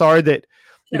I'm sorry that,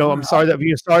 I'm sorry that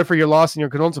you're sorry for your loss and your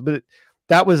condolences, but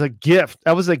that was a gift.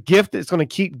 That was a gift that's going to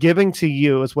keep giving to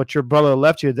you, is what your brother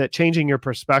left you, that changing your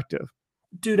perspective.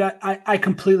 Dude, I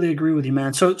completely agree with you,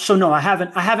 man. So no, I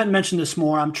haven't mentioned this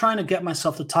more. I'm trying to get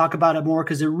myself to talk about it more,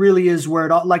 because it really is where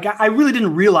it all, like, I really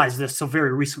didn't realize this so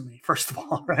very recently, first of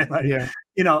all, right? Like,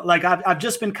 like I've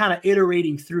just been kind of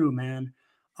iterating through, man.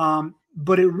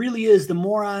 But it really is, the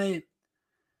more I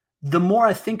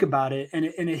think about it, and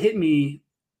it hit me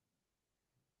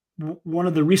one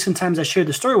of the recent times I shared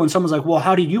the story, when someone's like, well,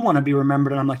 how do you want to be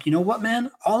remembered? And I'm like, you know what,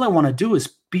 man, all I want to do is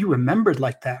be remembered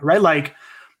like that. Right. Like,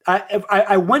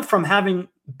 I went from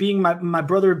being my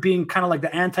brother being kind of like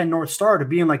the anti-North Star to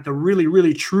being like the really,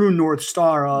 really true North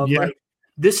Star of like,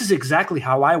 this is exactly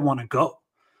how I want to go.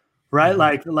 Right.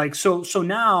 Mm-hmm. So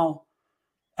now,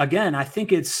 again, I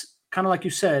think it's kind of like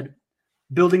you said,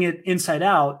 building it inside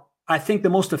out. I think the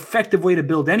most effective way to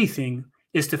build anything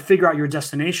is to figure out your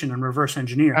destination and reverse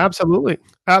engineer. Absolutely.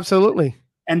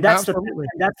 And that's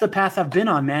the path I've been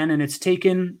on, man. And it's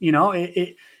taken,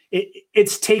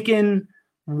 it's taken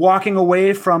walking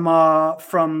away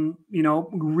from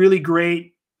really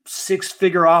great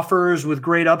 6-figure offers with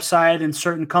great upside in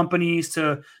certain companies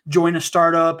to join a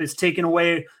startup. It's taken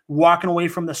away walking away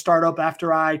from the startup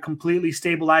after I completely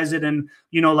stabilized it and,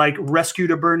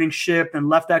 rescued a burning ship and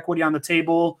left equity on the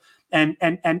table,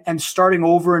 and starting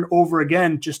over and over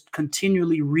again, just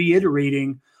continually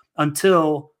reiterating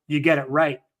until you get it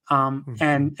right.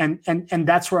 And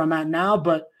that's where I'm at now.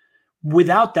 But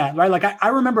without that, right? Like I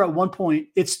remember at one point,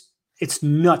 it's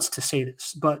nuts to say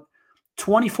this, but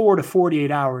 24 to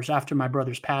 48 hours after my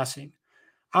brother's passing,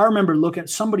 I remember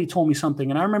somebody told me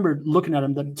something, and I remember looking at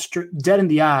him dead in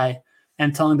the eye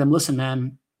and telling them, listen,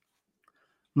 man,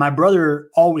 my brother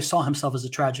always saw himself as a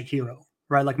tragic hero,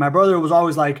 right? Like my brother was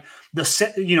always like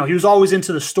he was always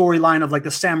into the storyline of like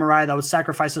the samurai that would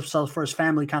sacrifice himself for his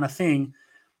family kind of thing.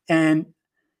 And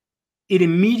it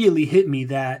immediately hit me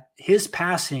that his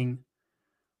passing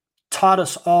taught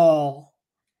us all,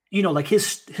 like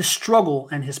his struggle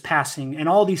and his passing and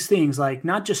all these things, like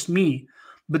not just me,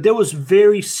 but there was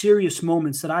very serious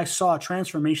moments that I saw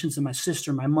transformations in my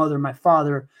sister, my mother, my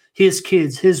father, his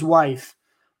kids, his wife,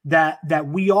 that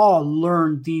we all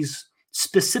learned these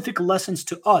specific lessons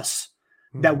to us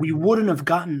that we wouldn't have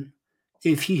gotten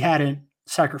if he hadn't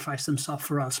sacrificed himself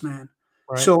for us, man.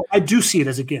 Right. So I do see it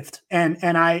as a gift. And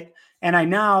I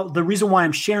now, the reason why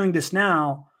I'm sharing this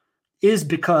now is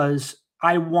because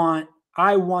I want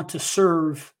to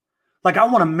serve, like I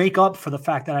want to make up for the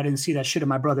fact that I didn't see that shit in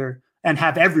my brother and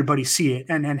have everybody see it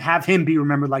and have him be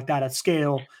remembered like that at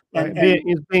scale. And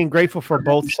being grateful for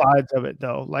both sides of it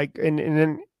though. Like, and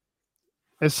then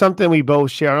it's something we both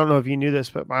share. I don't know if you knew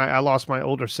this, but I lost my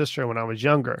older sister when I was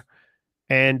younger.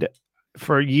 And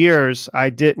for years, I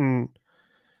didn't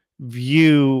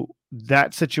view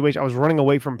that situation. I was running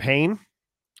away from pain.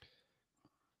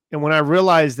 And when I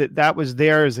realized that was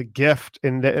there as a gift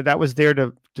and that was there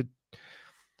to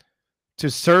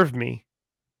serve me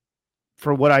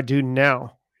for what I do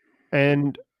now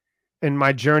and in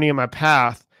my journey and my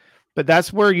path. But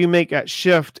that's where you make that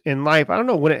shift in life. I don't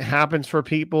know when it happens for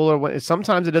people, or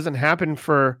sometimes it doesn't happen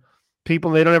for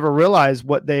people. And they don't ever realize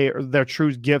what their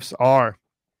true gifts are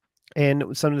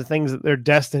and some of the things that they're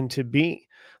destined to be.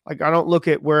 Like, I don't look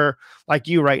at where, like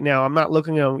you right now, I'm not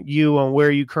looking at you on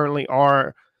where you currently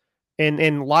are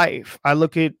in life. I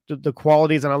look at the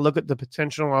qualities and I look at the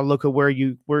potential. And I look at where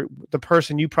the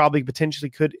person you probably potentially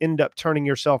could end up turning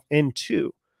yourself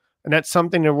into. And that's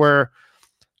something to where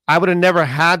I would have never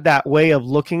had that way of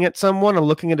looking at someone or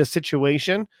looking at a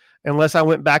situation unless I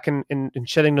went back and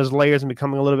shedding those layers and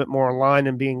becoming a little bit more aligned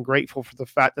and being grateful for the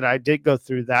fact that I did go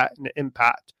through that and the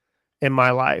impact in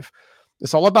my life.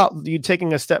 It's all about you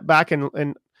taking a step back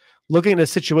and looking at a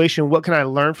situation. What can I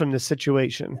learn from this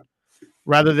situation?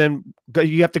 Rather than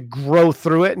you have to grow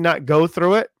through it, not go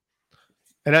through it.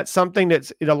 And that's something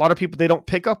that's, a lot of people, they don't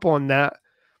pick up on that.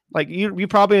 Like you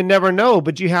probably never know,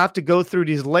 but you have to go through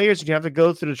these layers and you have to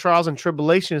go through the trials and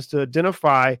tribulations to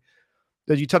identify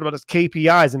that you talked about as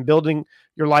KPIs and building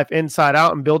your life inside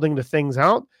out and building the things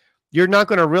out. You're not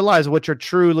going to realize what you're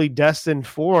truly destined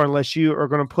for unless you are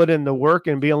going to put in the work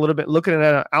and be a little bit looking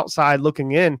at it outside,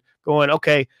 looking in, going,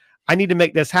 okay, I need to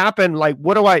make this happen. Like,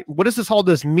 what does all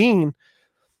this mean?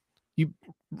 You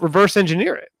reverse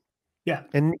engineer it. Yeah.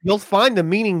 And you'll find the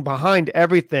meaning behind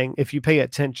everything if you pay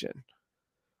attention.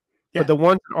 Yeah. But the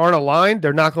ones that aren't aligned,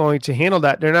 they're not going to handle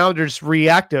that. They're just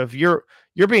reactive. You're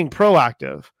being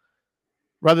proactive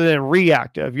rather than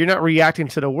reactive. You're not reacting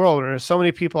to the world. And there's so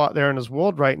many people out there in this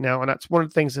world right now. And that's one of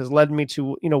the things that has led me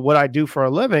to, what I do for a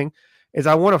living is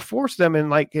I want to force them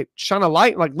and shine a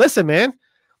light. Like, listen, man,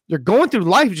 you're going through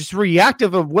life just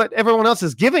reactive of what everyone else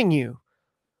is giving you.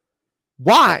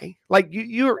 Why? Like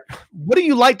what do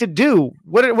you like to do?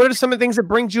 What are some of the things that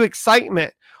brings you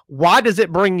excitement? Why does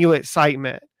it bring you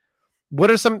excitement? What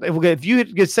are some, if you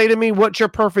could say to me, what's your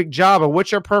perfect job or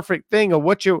what's your perfect thing or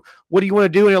what do you want to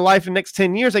do in your life in the next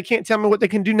 10 years? They can't tell me what they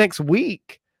can do next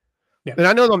week. Yeah. And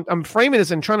I know I'm framing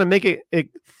this and trying to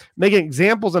make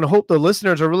examples, and I hope the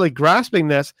listeners are really grasping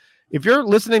this. If you're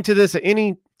listening to this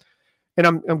and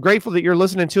I'm grateful that you're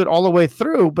listening to it all the way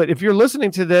through, but if you're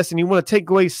listening to this and you want to take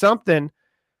away something,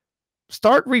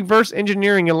 start reverse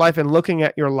engineering your life and looking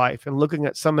at your life and looking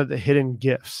at some of the hidden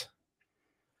gifts.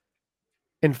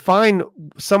 And find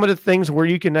some of the things where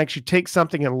you can actually take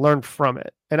something and learn from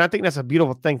it. And I think that's a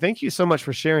beautiful thing. Thank you so much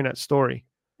for sharing that story.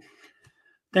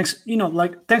 Thanks.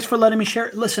 Thanks for letting me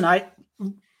share. Listen,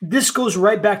 this goes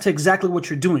right back to exactly what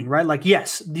you're doing, right? Like,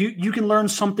 yes, you can learn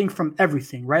something from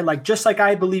everything, right? Like, just like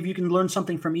I believe you can learn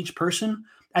something from each person.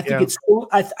 I think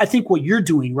I think what you're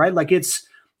doing, right? Like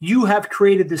you have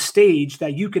created this stage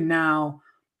that you can now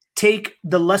take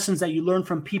the lessons that you learn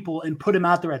from people and put them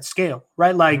out there at scale,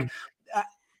 right? Like,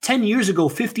 10 years ago,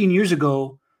 15 years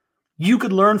ago, you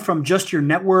could learn from just your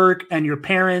network and your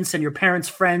parents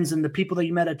friends and the people that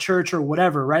you met at church or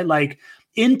whatever, right? Like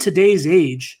in today's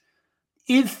age,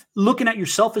 if looking at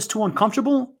yourself is too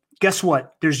uncomfortable, guess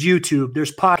what? There's YouTube,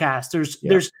 there's podcasts,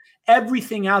 there's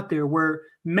everything out there where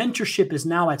mentorship is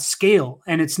now at scale.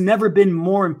 And it's never been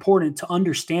more important to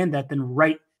understand that than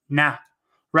right now,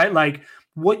 right? Like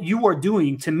what you are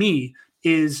doing to me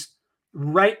is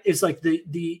like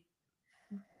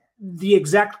the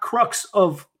exact crux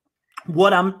of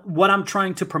what I'm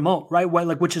trying to promote, right?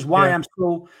 Which is why I'm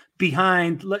so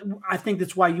behind. I think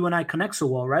that's why you and I connect so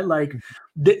well, right? Like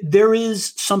there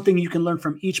is something you can learn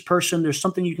from each person. There's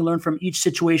something you can learn from each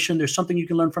situation. There's something you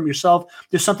can learn from yourself.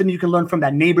 There's something you can learn from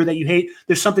that neighbor that you hate.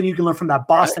 There's something you can learn from that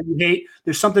boss that you hate.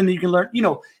 There's something that you can learn,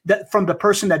 that from the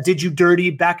person that did you dirty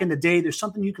back in the day. There's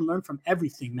something you can learn from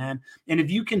everything, man. And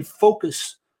if you can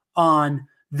focus on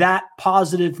that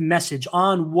positive message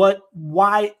on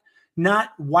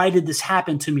not why did this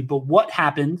happen to me, but what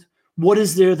happened, what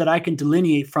is there that I can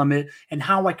delineate from it and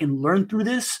how I can learn through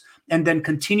this and then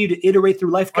continue to iterate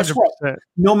through life. Guess 100%. What?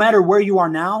 No matter where you are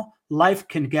now, life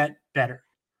can get better,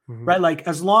 right? Like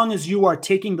as long as you are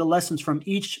taking the lessons from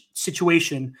each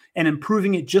situation and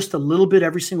improving it just a little bit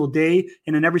every single day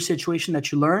and in every situation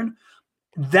that you learn,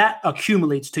 that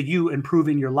accumulates to you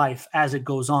improving your life as it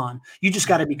goes on. You just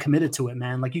got to be committed to it,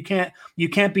 man. Like you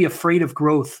can't be afraid of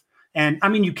growth. And I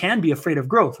mean, you can be afraid of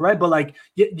growth, right? But like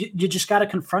you just got to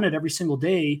confront it every single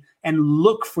day and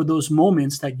look for those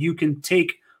moments that you can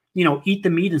take, eat the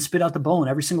meat and spit out the bone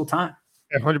every single time.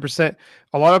 100%.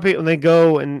 A lot of people, they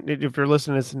go, and if you're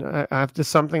listening to this, I have to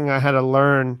something I had to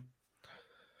learn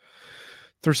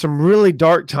through some really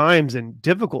dark times and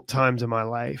difficult times in my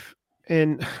life.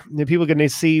 And people can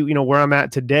see, where I'm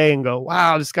at today and go,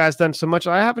 wow, this guy's done so much.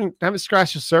 I haven't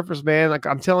scratched the surface, man. Like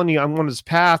I'm telling you, I'm on this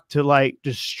path to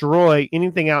destroy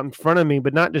anything out in front of me,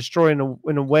 but not destroy in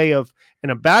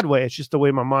a bad way. It's just the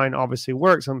way my mind obviously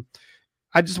works.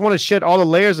 I just want to shed all the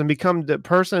layers and become the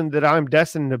person that I'm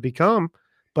destined to become.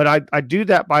 But I do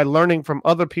that by learning from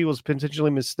other people's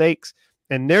potentially mistakes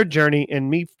and their journey and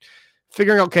me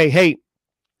figuring out, okay, hey,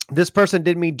 this person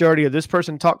did me dirty or this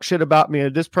person talked shit about me or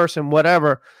this person,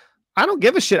 whatever. I don't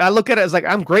give a shit. I look at it as like,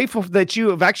 I'm grateful that you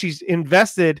have actually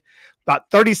invested about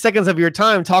 30 seconds of your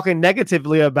time talking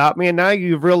negatively about me. And now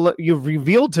you've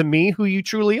revealed to me who you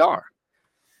truly are.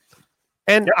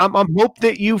 And I'm hope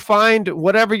that you find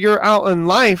whatever you're out in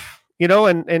life,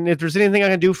 and if there's anything I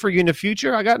can do for you in the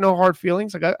future, I got no hard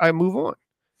feelings. I move on.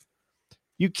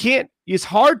 It's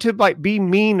hard to be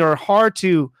mean or hard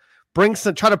to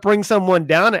try to bring someone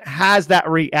down. It has that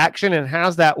reaction and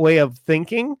has that way of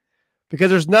thinking because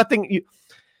there's nothing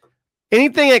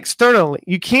Anything externally,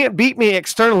 you can't beat me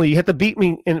externally. You have to beat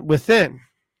me within.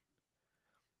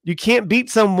 You can't beat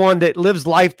someone that lives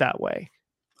life that way.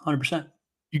 100%.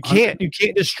 You can't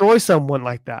destroy someone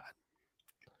like that.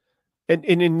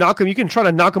 And knock them. You can try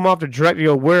to knock them off the trajectory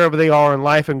of wherever they are in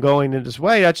life and going in this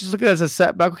way. I just look at it as a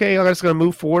setback. Okay, I'm just going to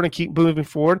move forward and keep moving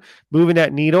forward, moving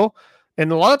that needle.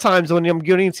 And a lot of times when I'm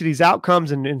getting into these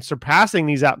outcomes and surpassing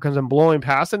these outcomes and blowing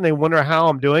past it, and they wonder how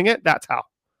I'm doing it. That's how.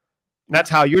 That's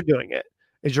how you're doing it.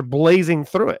 Is you're blazing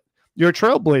through it. You're a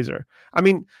trailblazer. I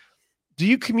mean, do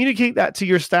you communicate that to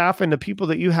your staff and the people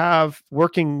that you have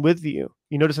working with you?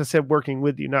 You notice I said working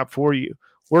with you, not for you.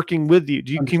 Working with you.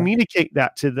 Do you communicate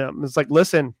that to them? It's like,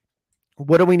 listen,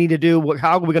 what do we need to do?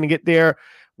 How are we going to get there?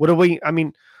 What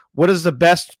is the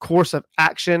best course of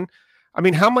action? I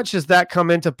mean, how much does that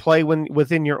come into play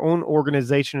within your own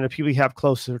organization and the people you have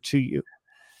closer to you?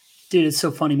 Dude, it's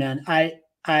so funny, man.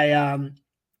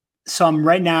 So I'm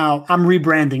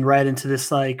rebranding right into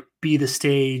this like Be the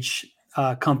Stage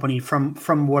company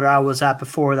from what I was at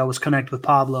before that was Connect with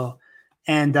Pablo.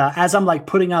 And as I'm like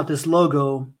putting out this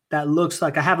logo that looks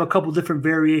like I have a couple different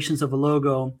variations of a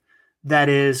logo that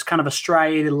is kind of a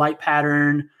striated light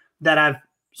pattern that I've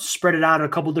spread it out a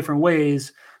couple different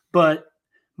ways. But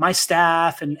my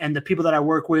staff and the people that I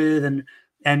work with and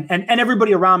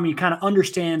everybody around me kind of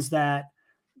understands that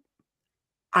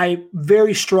I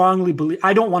very strongly believe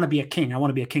I don't want to be a king. I want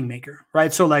to be a kingmaker,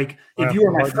 right? So like if you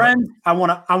are my friend, I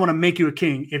want to make you a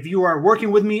king. If you are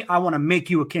working with me, I want to make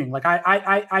you a king. Like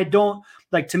I don't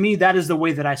like, to me, that is the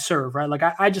way that I serve, right? Like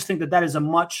I just think that is a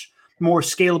much more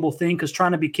scalable thing, because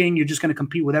trying to be king, you're just going to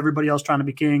compete with everybody else trying to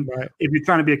be king. Right. If you're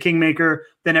trying to be a kingmaker,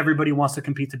 then everybody wants to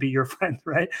compete to be your friend,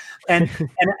 right? And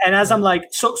as I'm like,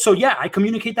 so yeah, I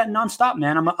communicate that nonstop,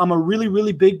 man. I'm a really,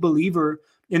 really big believer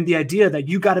in the idea that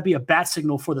you got to be a bat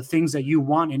signal for the things that you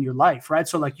want in your life, right?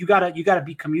 So like you gotta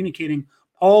be communicating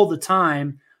all the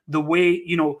time the way,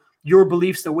 your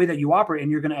beliefs, the way that you operate,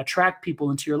 and you're going to attract people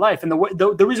into your life. And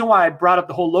the reason why I brought up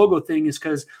the whole logo thing is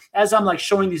because as I'm like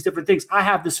showing these different things, I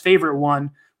have this favorite one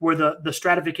where the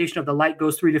stratification of the light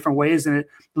goes 3 different ways and it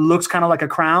looks kind of like a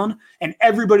crown. And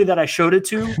everybody that I showed it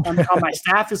to on my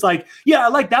staff is like, yeah, I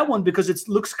like that one because it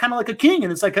looks kind of like a king.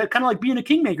 And it's like kind of like being a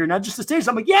kingmaker, not just a stage. So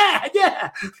I'm like,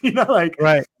 yeah.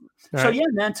 Right. So yeah,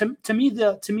 man, to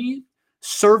me,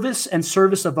 service and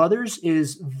service of others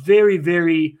is very,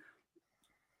 very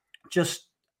just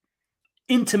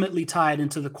intimately tied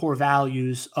into the core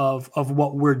values of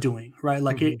what we're doing, right?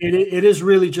 Like it is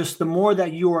really just the more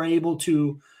that you are able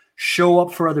to show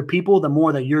up for other people, the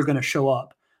more that you're going to show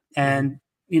up. And,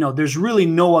 there's really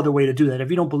no other way to do that. If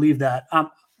you don't believe that, I'm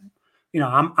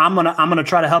going to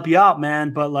try to help you out,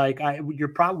 man. But like,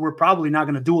 we're probably not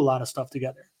going to do a lot of stuff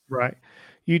together. Right.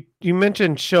 You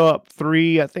mentioned show up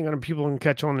 3. I think other people can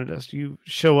catch on to this. You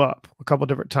show up a couple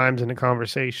different times in the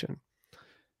conversation.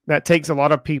 That takes a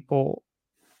lot of people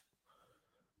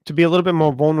to be a little bit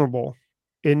more vulnerable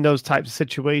in those types of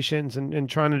situations and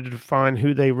trying to define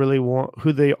who they really want,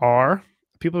 who they are.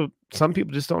 Some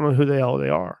people just don't know who the hell they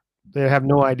are. They have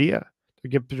no idea. They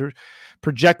get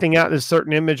projecting out this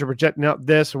certain image or projecting out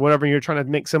this or whatever. You're trying to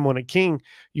make someone a king.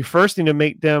 You first need to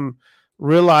make them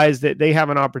realize that they have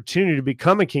an opportunity to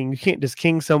become a king. You can't just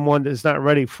king someone that's not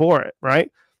ready for it,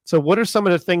 right? So what are some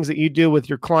of the things that you do with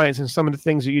your clients and some of the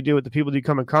things that you do with the people that you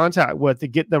come in contact with to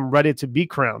get them ready to be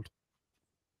crowned?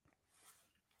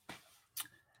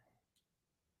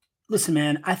 Listen,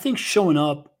 man, I think showing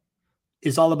up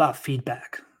is all about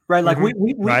feedback, right? Like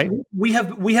we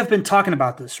have been talking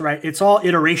about this, right? It's all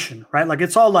iteration, right? Like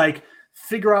it's all like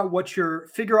figure out what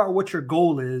your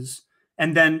goal is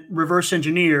and then reverse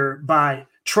engineer by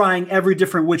trying every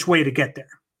different which way to get there,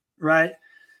 right?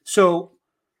 So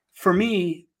for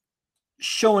me,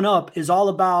 showing up is all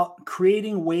about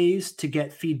creating ways to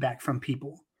get feedback from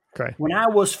people. Okay. When I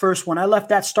left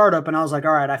that startup and I was like,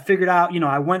 all right, I figured out,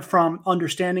 I went from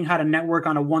understanding how to network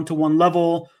on a one-to-one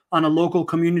level, on a local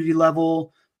community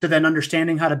level, to then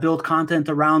understanding how to build content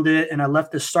around it. And I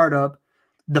left this startup.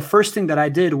 The first thing that I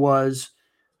did was,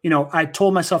 I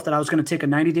told myself that I was going to take a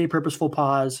 90-day purposeful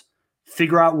pause,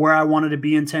 figure out where I wanted to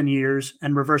be in 10 years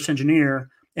and reverse engineer.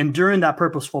 And during that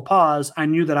purposeful pause, I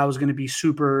knew that I was going to be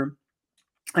super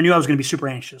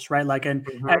anxious, right? Like, and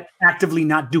actively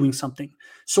not doing something.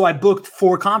 So I booked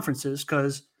 4 conferences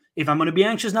because if I'm going to be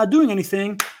anxious, not doing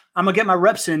anything, I'm going to get my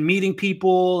reps in, meeting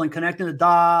people and connecting the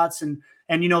dots and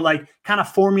like kind of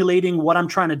formulating what I'm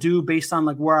trying to do based on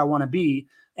like where I want to be.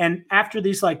 And after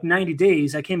these like 90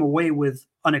 days, I came away with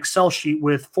an Excel sheet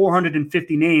with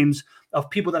 450 names of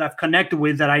people that I've connected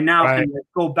with that I now can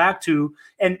go back to.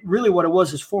 And really what it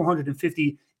was is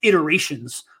 450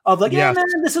 iterations of like, yeah, man,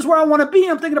 this is where I want to be.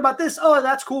 I'm thinking about this. Oh,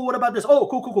 that's cool. What about this? Oh,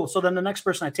 cool. So then the next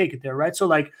person, I take it there, right? So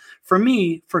like for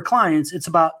me, for clients, it's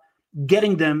about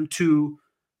getting them to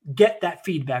get that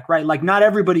feedback, right? Like not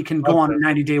everybody can go on a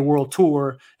 90-day world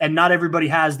tour, and not everybody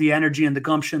has the energy and the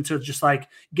gumption to just like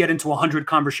get into 100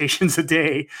 conversations a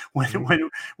day when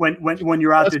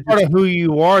you're out there. That's part of who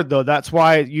you are, though. That's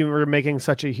why you were making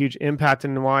such a huge impact,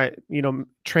 and why,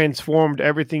 transformed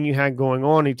everything you had going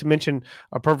on. You mentioned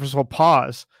a purposeful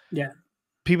pause. Yeah.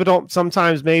 People don't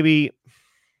sometimes maybe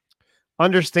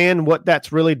understand what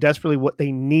that's really desperately what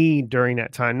they need during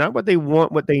that time, not what they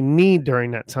want, what they need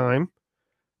during that time.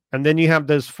 And then you have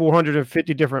those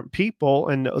 450 different people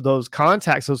and those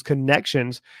contacts, those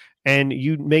connections, and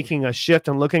you making a shift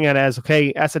and looking at it as,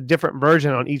 okay, that's a different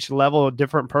version on each level, a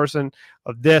different person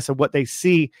of this, of what they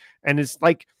see. And it's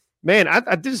like, man,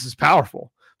 this is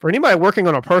powerful. For anybody working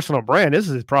on a personal brand, this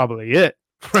is probably it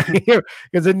right here.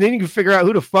 Because then you can figure out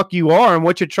who the fuck you are and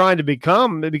what you're trying to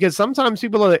become. Because sometimes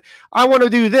people are like, I want to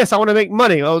do this, I want to make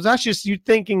money. Oh, that's just you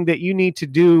thinking that you need to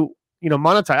do,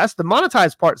 monetize. That's the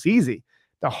monetized part's easy.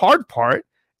 The hard part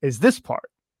is this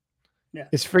part. Yeah.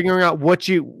 It's figuring out what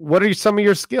are some of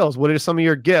your skills? What are some of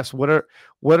your gifts? What are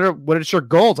your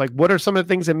goals? Like, what are some of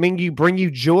the things that bring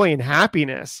you joy and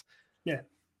happiness? Yeah.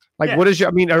 Like,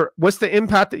 what's the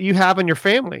impact that you have on your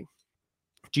family?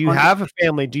 Do you have a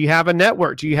family? Do you have a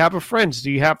network? Do you have a friends? Do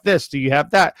you have this? Do you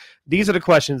have that? These are the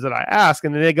questions that I ask.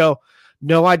 And then they go,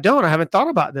 no, I don't. I haven't thought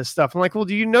about this stuff. I'm like, well,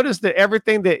 do you notice that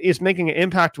everything that is making an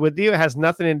impact with you has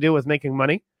nothing to do with making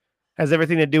money? Has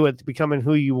everything to do with becoming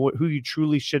who you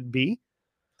truly should be?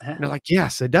 And they're like,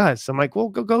 yes, it does. So I'm like, well,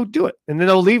 go do it. And then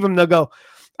they'll leave them. They'll go,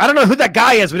 I don't know who that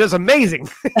guy is, but it's amazing.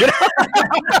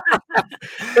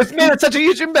 It's such a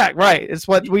huge impact. Right. It's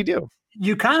what we do.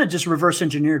 You kind of just reverse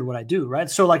engineered what I do. Right.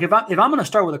 So like if I'm going to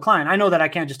start with a client, I know that I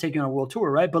can't just take you on a world tour.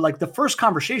 Right. But like the first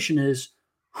conversation is,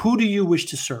 who do you wish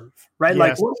to serve? Right.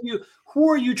 Yes. Like who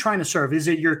are you trying to serve? Is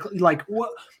it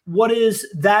what is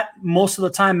that most of the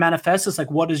time manifests? It's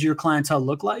like, what does your clientele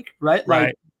look like? Right.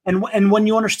 Like, and when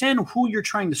you understand who you're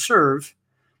trying to serve,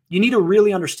 you need to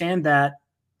really understand that.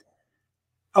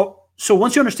 Oh, so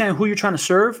once you understand who you're trying to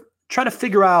serve, try to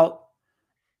figure out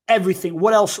everything.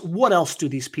 What else do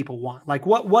these people want? Like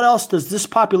what else does this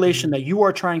population that you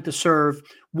are trying to serve,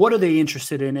 what are they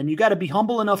interested in? And you got to be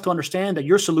humble enough to understand that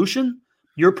your solution,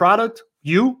 your product,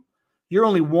 you're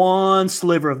only one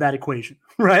sliver of that equation,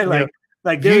 right?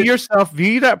 Like view yourself,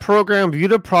 view that program, view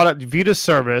the product, view the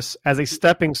service as a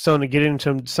stepping stone to get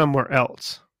into somewhere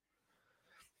else.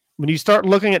 When you start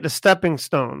looking at the stepping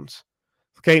stones,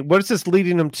 okay, what is this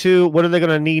leading them to? What are they going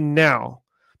to need now?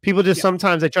 People just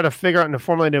sometimes they try to figure out in the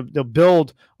formula, they'll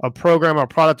build a program or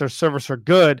product or service or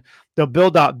good. They'll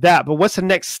build out that, but what's the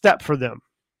next step for them?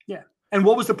 Yeah. And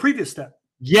what was the previous step?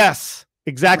 Yes.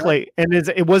 Exactly. Right.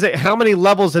 And was it how many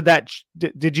levels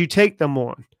did you take them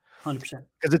on? 100%.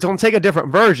 Because it's going to take a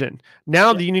different version.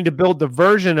 Now you need to build the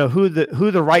version of who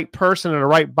the right person or the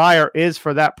right buyer is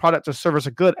for that product or service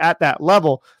or good at that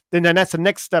level. Then that's the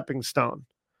next stepping stone.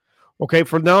 Okay.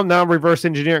 For now reverse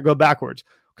engineer it, go backwards.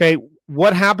 Okay.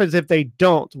 What happens if they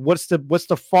don't? What's the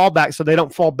fallback so they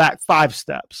don't fall back 5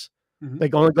 steps? Mm-hmm.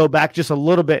 They only go back just a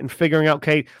little bit and figuring out,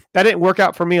 okay, that didn't work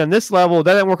out for me on this level.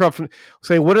 That didn't work out for me.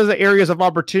 Say, what are the areas of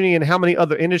opportunity and how many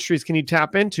other industries can you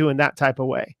tap into in that type of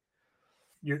way?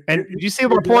 You see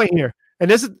my point here?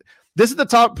 And this is the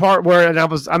top part where, and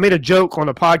I made a joke on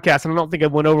the podcast, and I don't think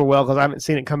it went over well because I haven't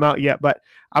seen it come out yet, but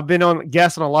I've been on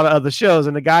guests on a lot of other shows,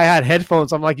 and the guy had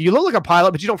headphones. I'm like, you look like a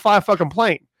pilot, but you don't fly a fucking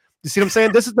plane. You see what I'm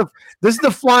saying? This is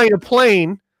the flying a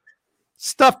plane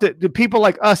stuff that the people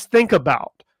like us think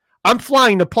about. I'm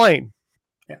flying the plane.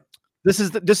 Yeah. This is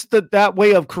that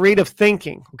way of creative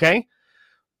thinking. Okay.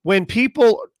 When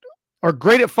people are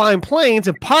great at flying planes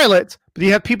and pilots, but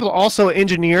you have people also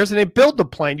engineers and they build the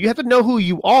plane. You have to know who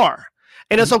you are.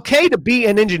 And it's okay to be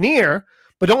an engineer,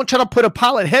 but don't try to put a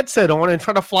pilot headset on and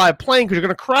try to fly a plane because you're going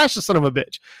to crash the son of a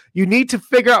bitch. You need to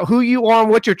figure out who you are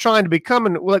and what you're trying to become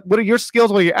and what are your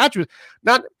skills, what are your attributes.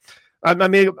 Not I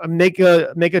mean, make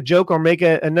a joke or make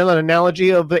another analogy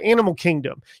of the animal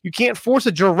kingdom. You can't force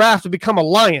a giraffe to become a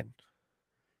lion.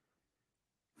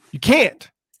 You can't.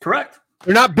 Correct.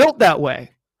 They're not built that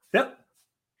way. Yep.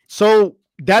 So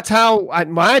that's how I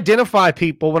identify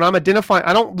people. When I'm identifying,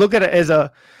 I don't look at it as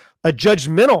a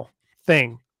judgmental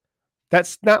thing.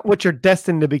 That's not what you're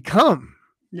destined to become.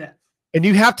 Yeah. And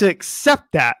you have to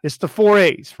accept that. It's the 4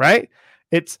 A's, right?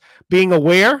 It's being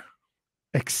aware,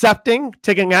 accepting,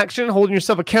 taking action, holding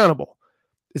yourself accountable.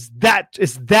 It's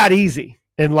that easy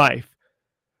in life.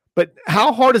 But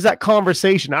how hard is that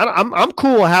conversation? I'm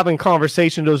cool having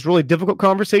conversations, those really difficult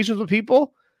conversations with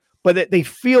people. but they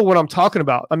feel what I'm talking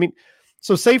about. I mean,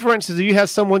 so say for instance, if you have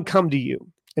someone come to you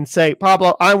and say,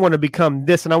 Pablo, I want to become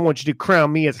this and I want you to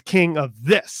crown me as king of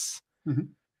this. Mhm.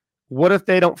 What if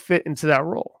they don't fit into that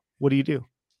role? What do you do?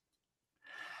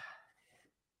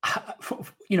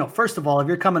 First of all, if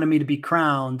you're coming to me to be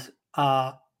crowned,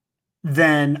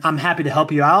 then I'm happy to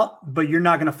help you out, but you're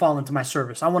not going to fall into my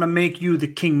service. I want to make you the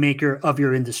kingmaker of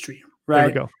your industry, right? There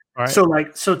we go. All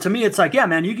right. So to me, it's like, yeah,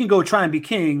 man, you can go try and be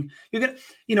king. You're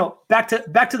gonna, back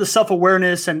to the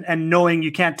self-awareness and knowing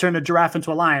you can't turn a giraffe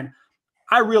into a lion.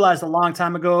 I realized a long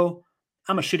time ago,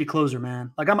 I'm a shitty closer,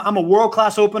 man. Like I'm a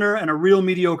world-class opener and a real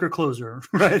mediocre closer,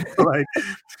 right?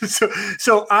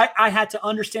 So I had to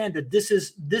understand that this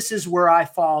is where I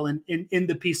fall in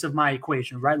the piece of my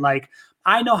equation, right? Like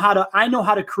I know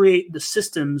how to create the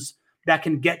systems that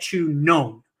can get you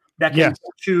known, that can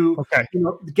get you,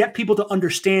 get people to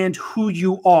understand who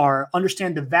you are,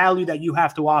 understand the value that you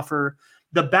have to offer.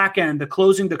 The back end, the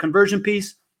closing, the conversion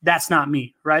piece, that's not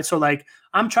me, right? So like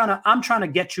I'm trying to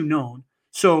get you known.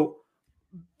 So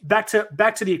back to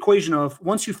the equation of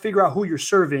once you figure out who you're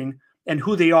serving and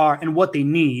who they are and what they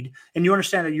need, and you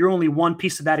understand that you're only one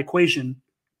piece of that equation,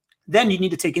 then you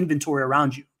need to take inventory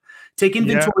around you. Take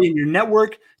inventory in your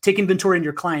network, take inventory in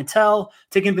your clientele,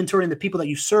 take inventory in the people that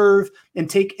you serve, and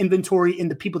take inventory in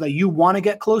the people that you want to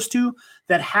get close to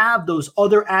that have those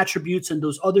other attributes and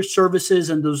those other services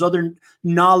and those other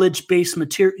knowledge-based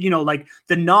material, like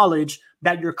the knowledge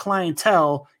that your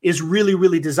clientele is really,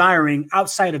 really desiring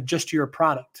outside of just your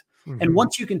product. Mm-hmm. And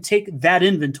once you can take that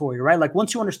inventory, right? Like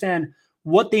once you understand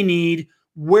what they need,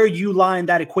 where you lie in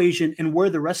that equation and where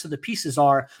the rest of the pieces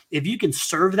are, if you can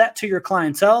serve that to your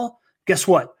clientele, guess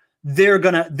what? They're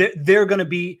gonna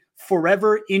be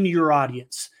forever in your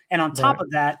audience. And on top of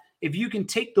that, if you can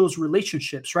take those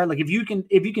relationships, right? Like if you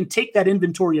can take that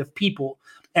inventory of people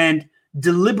and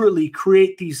deliberately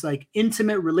create these like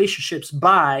intimate relationships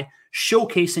by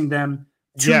showcasing them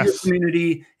to your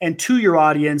community and to your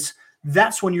audience,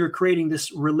 that's when you're creating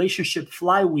this relationship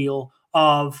flywheel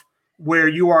of where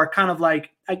you are kind of like,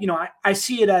 I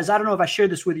see it as, I don't know if I shared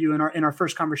this with you in our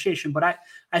first conversation, but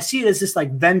I see it as this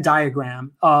like Venn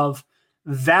diagram of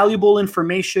valuable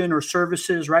information or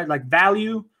services, right? Like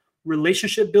value,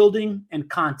 relationship building, and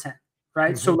content,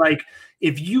 right? Mm-hmm. So like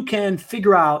if you can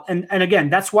figure out, and again,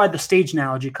 that's why the stage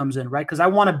analogy comes in, right? Because I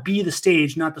want to be the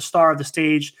stage, not the star of the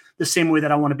stage, the same way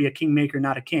that I want to be a kingmaker,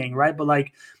 not a king, right? But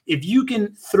like if you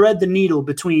can thread the needle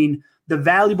between the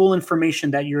valuable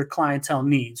information that your clientele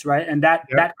needs, right? And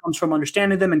that comes from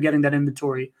understanding them and getting that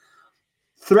inventory.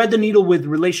 Thread the needle with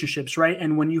relationships, right?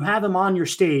 And when you have them on your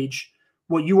stage,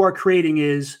 what you are creating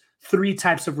is 3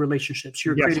 types of relationships.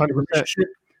 You're creating 100%. A relationship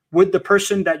with the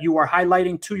person that you are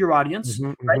highlighting to your audience,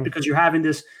 right? Because you're having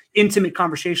this intimate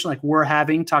conversation like we're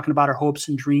having, talking about our hopes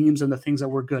and dreams and the things that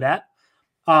we're good at.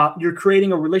 You're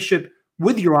creating a relationship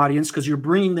with your audience because you're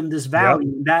bringing them this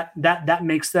value that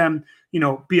makes them,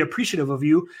 be appreciative of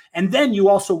you. And then you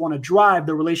also want to drive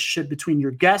the relationship between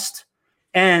your guest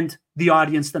and the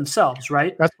audience themselves,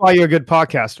 right? That's why you're a good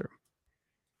podcaster.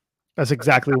 That's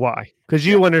exactly why, because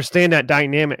you understand that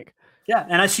dynamic. Yeah,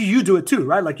 and I see you do it too,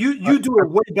 right? Like you do it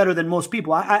way better than most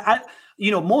people.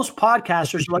 Most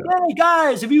podcasters are like, "Hey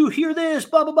guys, if you hear this,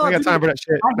 blah blah blah." I got time for that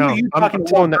shit. No, I'm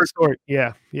telling that story.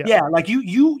 Yeah. Like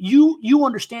you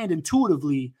understand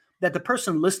intuitively that the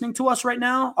person listening to us right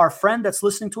now, our friend that's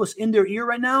listening to us in their ear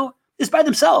right now, is by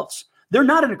themselves. They're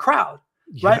not in a crowd,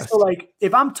 right? Yes. So like,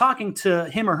 if I'm talking to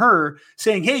him or her,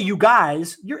 saying, "Hey, you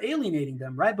guys," you're alienating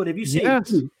them, right? But if you say, now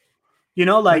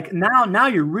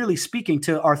you're really speaking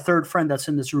to our third friend that's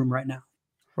in this room right now.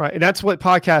 Right. And that's what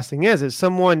podcasting is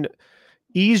someone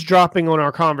eavesdropping on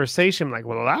our conversation. Like,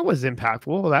 well, that was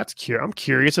impactful. Well, that's I'm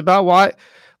curious about why.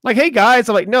 Like, hey guys,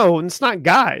 I'm like, no, it's not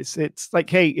guys. It's like,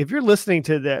 hey, if you're listening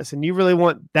to this and you really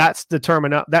want that's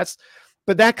determined up,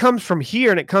 but that comes from here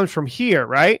and it comes from here.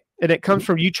 Right. And it comes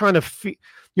from you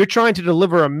you're trying to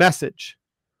deliver a message.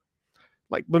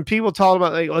 Like when people talk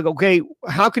about like, okay,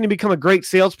 how can you become a great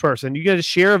salesperson? You got to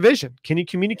share a vision. Can you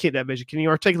communicate that vision? Can you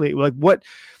articulate like what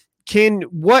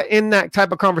in that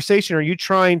type of conversation are you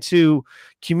trying to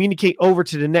communicate over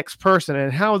to the next person,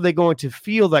 and how are they going to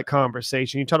feel that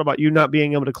conversation? You talk about you not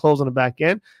being able to close on the back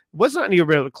end. What's not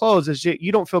you're able to close is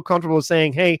you don't feel comfortable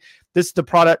saying, hey, this is the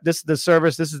product, this is the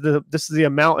service, this is the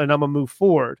amount, and I'm gonna move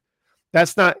forward.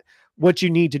 That's not what you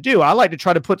need to do. I like to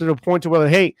try to put to the point to where,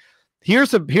 hey,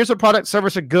 here's a product,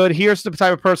 service are good. Here's the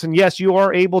type of person. Yes, you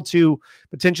are able to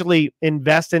potentially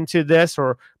invest into this,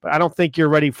 but I don't think you're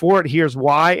ready for it. Here's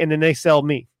why. And then they sell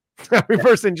me. I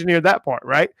reverse engineer that part.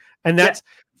 Right. And that's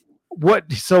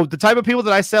So the type of people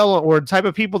that I sell or the type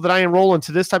of people that I enroll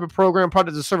into this type of program,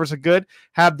 product or service are good,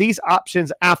 have these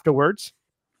options afterwards.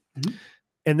 Mm-hmm.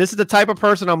 And this is the type of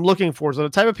person I'm looking for. So the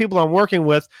type of people I'm working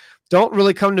with don't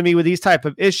really come to me with these type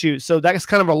of issues. So that's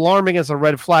kind of alarming as a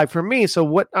red flag for me. So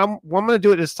what I'm going to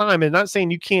do at this time, and not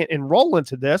saying you can't enroll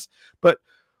into this, but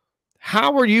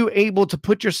how are you able to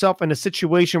put yourself in a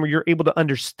situation where you're able to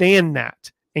understand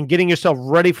that and getting yourself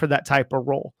ready for that type of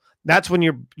role? That's when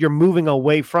you're moving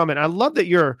away from it. I love that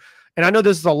and I know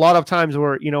this is a lot of times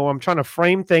where, I'm trying to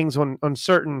frame things on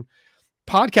certain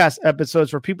podcast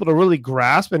episodes for people to really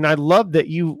grasp. And I love that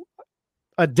you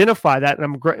identify that.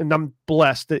 And I'm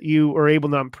blessed that you are able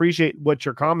to appreciate what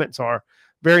your comments are.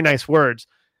 Very nice words.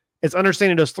 It's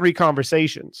understanding those three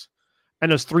conversations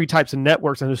and those three types of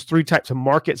networks and those three types of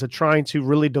markets of trying to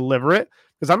really deliver it.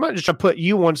 Because I'm not just trying to put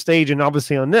you on stage and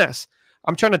obviously on this.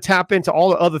 I'm trying to tap into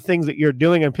all the other things that you're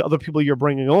doing and other people you're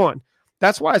bringing on.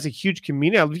 That's why it's a huge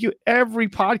community. I view every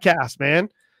podcast, man.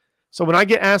 So when I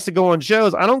get asked to go on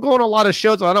shows, I don't go on a lot of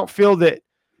shows. I don't feel that,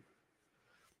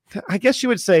 I guess you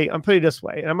would say, I'm putting it this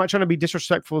way, and I'm not trying to be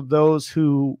disrespectful to those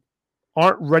who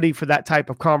aren't ready for that type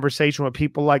of conversation with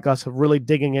people like us of really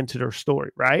digging into their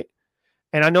story, right?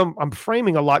 And I know I'm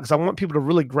framing a lot because I want people to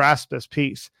really grasp this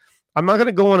piece. I'm not going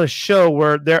to go on a show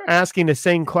where they're asking the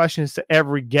same questions to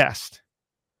every guest,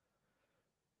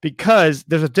 because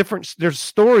there's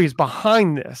stories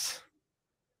behind this,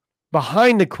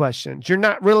 behind the questions. You're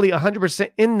not really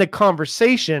 100% in the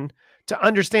conversation to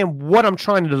understand what I'm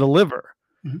trying to deliver.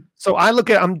 Mm-hmm. So I look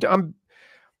at, I'm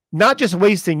not just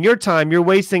wasting your time, you're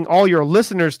wasting all your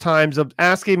listeners' times of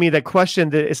asking me that question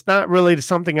that it's not really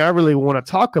something I really want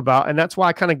to talk about. And that's why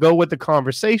I kind of go with the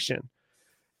conversation.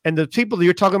 And the people that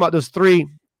you're talking about, those three,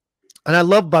 and I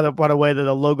love, by the way,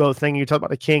 the logo thing, you talk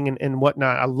about the king and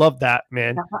whatnot. I love that,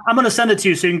 man. I'm going to send it to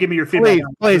you so you can give me your feedback.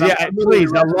 Please. I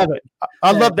love it.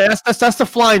 I love that. That's the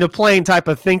flying the plane type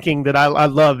of thinking that I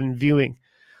love in viewing.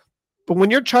 But when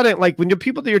you're trying to, when you're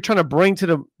people that you're trying to bring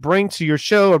to your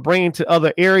show or bring into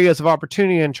other areas of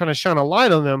opportunity and trying to shine a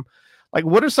light on them,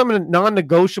 what are some of the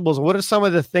non-negotiables? What are some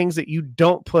of the things that you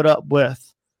don't put up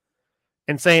with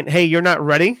and saying, hey, you're not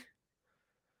ready?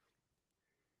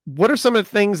 What are some of the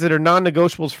things that are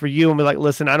non-negotiables for you? And be like,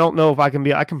 listen, I don't know if I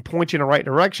can point you in the right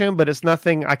direction, but it's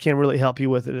nothing I can really help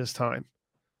you with at this time.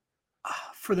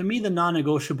 For me, the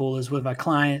non-negotiable is with a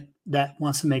client that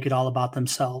wants to make it all about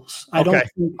themselves. At the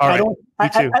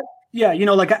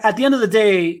end of the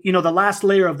day, the last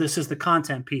layer of this is the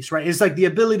content piece, right? It's like the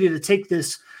ability to take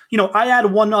this, I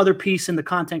add one other piece in the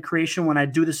content creation when I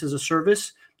do this as a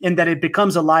service, and that it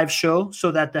becomes a live show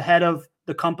so that the head of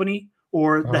the company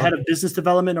or the head of business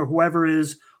development or whoever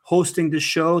is hosting this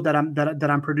show that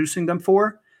I'm producing them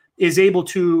for is able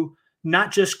to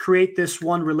not just create this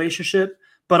one relationship,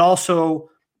 but also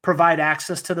provide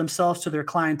access to themselves, to their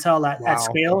clientele at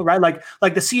scale, right? Like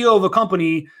the CEO of a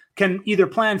company can either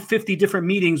plan 50 different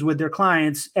meetings with their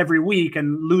clients every week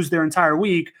and lose their entire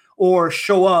week, or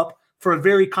show up for a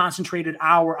very concentrated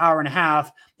hour and a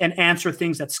half and answer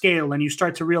things at scale. And you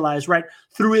start to realize, right,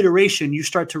 through iteration, you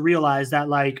start to realize that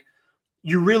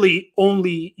you really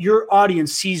your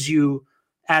audience sees you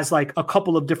as a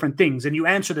couple of different things, and you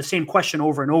answer the same question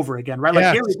over and over again, right?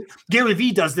 Yes. Gary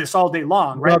Vee does this all day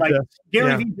long, right?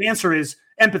 Gary Vee's answer is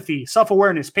empathy,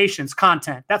 self-awareness, patience,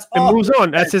 content. That's all. It moves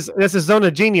on. That's his zone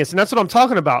of genius. And that's what I'm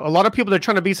talking about. A lot of people, they're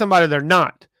trying to be somebody they're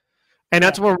not. And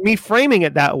that's where me framing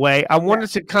it that way, I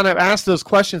wanted to kind of ask those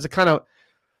questions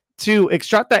to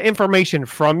extract that information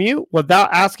from you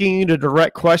without asking you the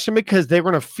direct question, because they're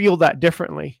going to feel that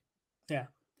differently. Yeah,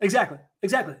 exactly.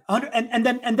 100, and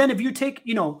then if you take,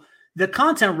 the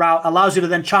content route allows you to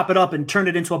then chop it up and turn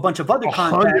it into a bunch of other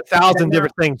content. 100,000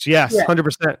 different things. Yes,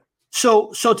 100%.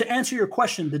 So to answer your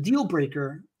question, the deal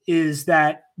breaker is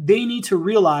that they need to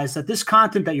realize that this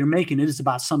content that you're making, it is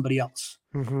about somebody else,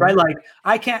 right?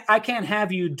 I can't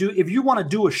have you if you want to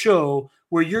do a show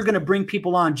where you're going to bring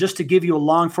people on just to give you a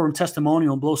long form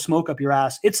testimonial and blow smoke up your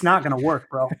ass, it's not going to work,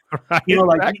 bro. Right,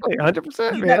 exactly,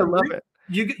 100%. Man, I love it.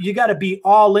 You got to be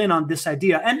all in on this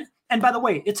idea. And by the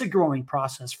way, it's a growing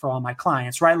process for all my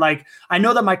clients, right? I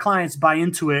know that my clients buy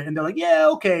into it and they're like, yeah,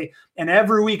 okay. And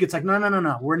every week it's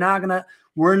no. We're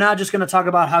not just going to talk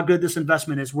about how good this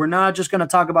investment is. We're not just going to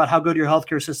talk about how good your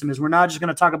healthcare system is. We're not just going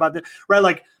to talk about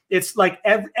right? It's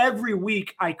every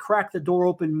week I crack the door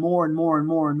open more and more and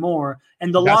more and more.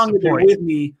 And the longer they're with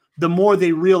me, the more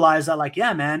they realize that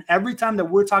yeah, man, every time that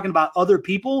we're talking about other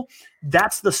people,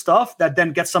 that's the stuff that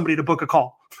then gets somebody to book a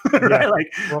call. Right?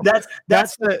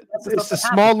 It's a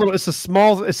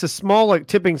small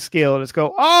tipping scale. And it's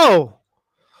go, oh,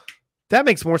 that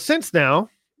makes more sense now.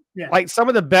 Yeah. Like some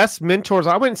of the best mentors,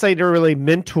 I wouldn't say they're really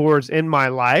mentors in my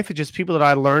life. It's just people that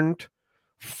I learned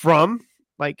from,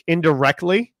 like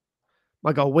indirectly.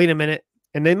 I go, wait a minute.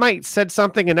 And they might said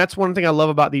something. And that's one thing I love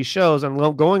about these shows and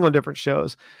love going on different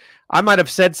shows. I might have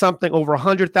said something over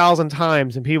 100,000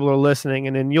 times and people are listening.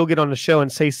 And then you'll get on the show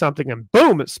and say something and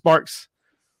boom, it sparks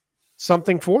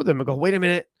something for them. I go, wait a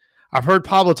minute. I've heard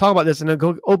Pablo talk about this, and it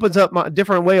opens up my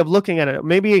different way of looking at it.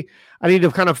 Maybe I need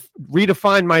to kind of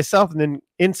redefine myself and then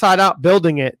inside out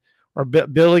building it or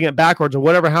building it backwards or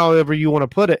whatever, however you want to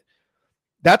put it.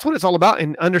 That's what it's all about,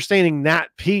 and understanding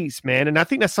that piece, man. And I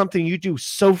think that's something you do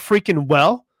so freaking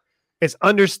well. It's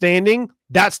understanding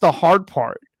that's the hard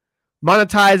part.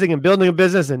 Monetizing and building a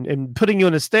business and putting you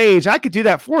on a stage, I could do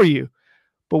that for you.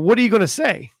 But what are you going to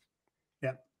say?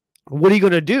 Yeah. What are you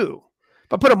going to do?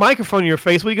 If I put a microphone in your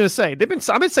face, what are you going to say?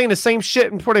 I've been saying the same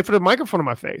shit before they put a microphone in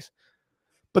my face.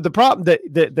 But the problem,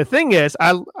 the thing is,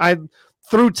 I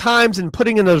through times and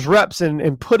putting in those reps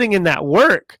and putting in that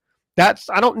work,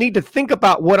 I don't need to think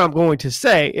about what I'm going to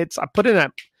say. I put in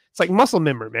that. It's like muscle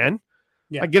memory, man.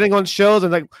 Yeah. Like getting on shows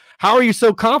and like, how are you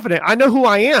so confident? I know who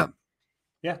I am.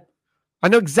 Yeah. I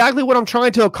know exactly what I'm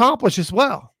trying to accomplish as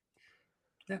well.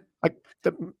 Yeah. Like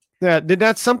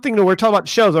that's something that we're talking about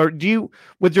shows. Or do you,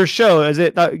 with your show, is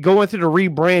it going through the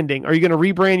rebranding? Are you going to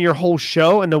rebrand your whole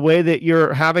show and the way that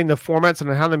you're having the formats and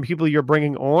how many people you're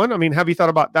bringing on? I mean, have you thought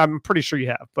about that? I'm pretty sure you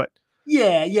have, but.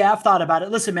 Yeah, I've thought about it.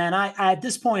 Listen, man, I at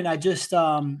this point, I just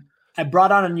I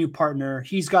brought on a new partner.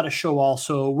 He's got a show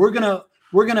also. We're gonna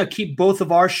keep both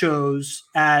of our shows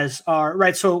as our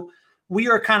right. So we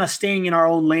are kind of staying in our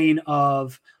own lane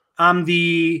of I'm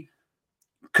the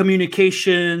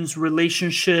communications,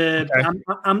 relationship. Okay.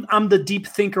 I'm the deep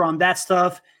thinker on that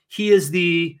stuff. He is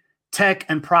the tech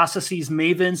and processes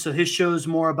maven. So his show is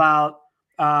more about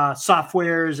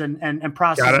softwares and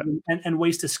processes and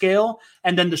ways to scale.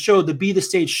 And then the Be the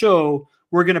Stage show,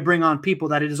 we're going to bring on people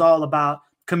that it is all about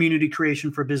community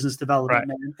creation for business development. Right.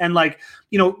 Man. And like,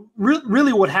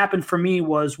 really what happened for me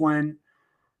was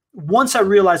once I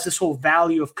realized this whole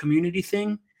value of community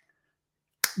thing,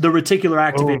 the reticular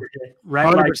activator hit, right?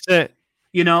 100%.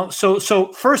 Like,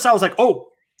 so first I was like, oh,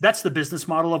 that's the business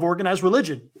model of organized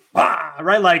religion.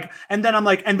 Right. Like, and then I'm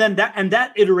like, and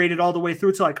that iterated all the way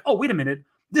through to like, oh, wait a minute.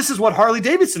 This is what Harley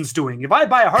Davidson's doing. If I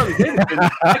buy a Harley Davidson,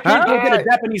 I can't go get a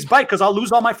Japanese bike because I'll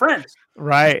lose all my friends.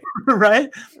 Right. Right.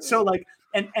 So like,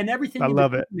 and everything. I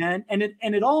love it, man. And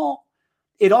it all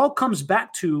comes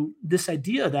back to this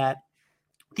idea that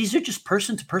these are just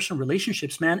person-to-person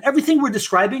relationships, man. Everything we're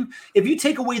describing, if you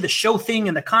take away the show thing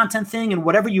and the content thing and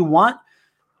whatever you want,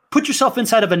 put yourself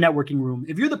inside of a networking room.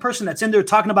 If you're the person that's in there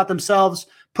talking about themselves,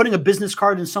 putting a business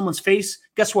card in someone's face,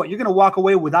 guess what? You're going to walk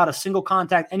away without a single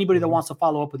contact, anybody that wants to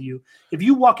follow up with you. If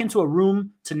you walk into a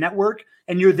room to network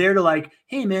and you're there to like,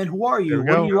 hey, man, who are you?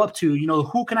 What are you up to? You know,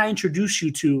 who can I introduce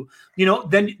you to? You know,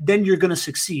 then you're going to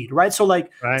succeed, right? So like,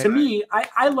 to me,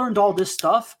 I learned all this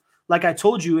stuff. Like I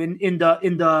told you in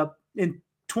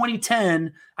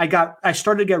 2010, I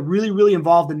started to get really, really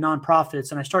involved in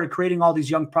nonprofits, and I started creating all these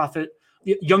young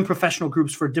professional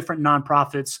groups for different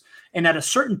nonprofits. And at a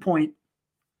certain point,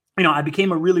 I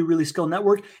became a really, really skilled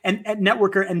networker.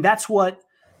 And that's what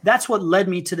led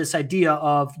me to this idea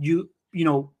of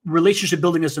relationship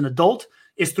building as an adult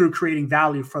is through creating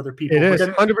value for other people. It is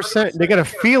 100%. They got to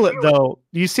feel it though.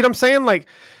 You see what I'm saying? Like,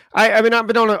 I mean, I've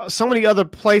been on so many other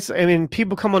places. I mean,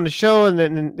 people come on the show and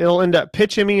then they'll end up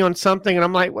pitching me on something. And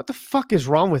I'm like, what the fuck is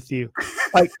wrong with you?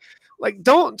 Like,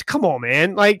 come on,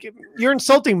 man. Like, you're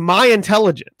insulting my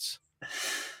intelligence.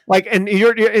 Like, and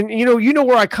you know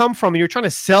where I come from and you're trying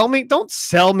to sell me. Don't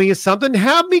sell me as something.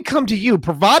 Have me come to you.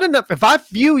 Provide enough. If I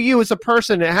view you as a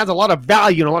person that has a lot of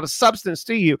value and a lot of substance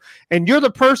to you, and you're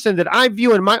the person that I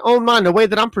view in my own mind, the way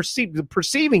that I'm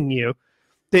perceiving you,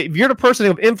 that if you're the person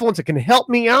of influence that can help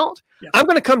me out, I'm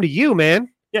going to come to you, man.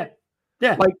 Yeah.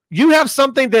 Yeah. Like, you have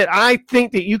something that I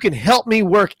think that you can help me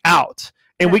work out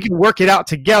and we can work it out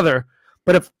together.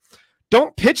 But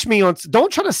don't pitch me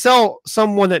don't try to sell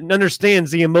someone that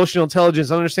understands the emotional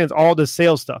intelligence, understands all the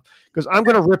sales stuff, because I'm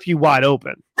going to rip you wide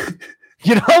open, or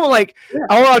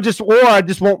I just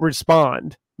won't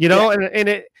respond,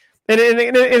 and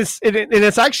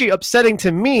it's actually upsetting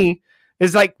to me.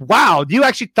 Is like, wow, you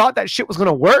actually thought that shit was going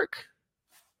to work?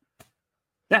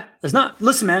 Yeah, it's not.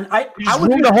 Listen, man, I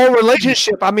ruined the whole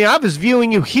relationship. I mean, I was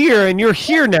viewing you here and you're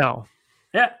here now.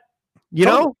 Yeah. You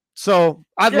know? So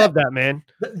I love that, man.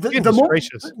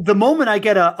 The moment I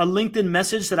get a LinkedIn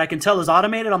message that I can tell is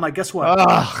automated, I'm like, guess what?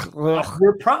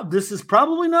 This is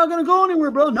probably not going to go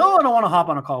anywhere, bro. No, I don't want to hop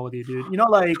on a call with you, dude.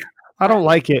 I don't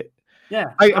like it.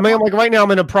 Yeah. I mean, like right now I'm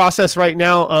in a process right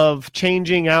now of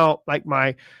changing out like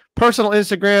my personal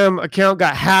Instagram account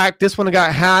got hacked. This one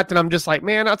got hacked. And I'm just like,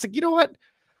 man, I was like, you know what?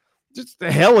 Just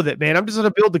the hell with it, man. I'm just going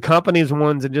to build the company's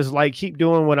ones and just like keep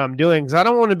doing what I'm doing. Cause I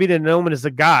don't want to be known as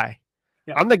the guy.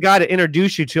 Yeah. I'm the guy to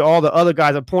introduce you to all the other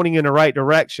guys that pointing you in the right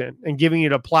direction and giving you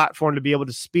the platform to be able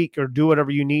to speak or do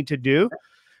whatever you need to do.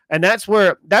 And that's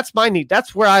my need.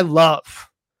 That's where I love.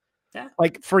 Yeah.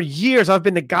 Like for years, I've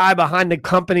been the guy behind the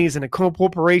companies and the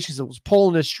corporations that was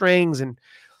pulling the strings. And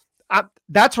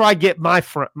that's where I get my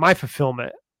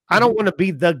fulfillment. I don't want to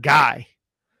be the guy.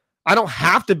 I don't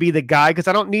have to be the guy because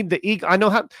I don't need the ego. I know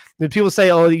how when people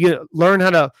say, oh, you learn how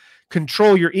to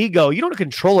control your ego. You don't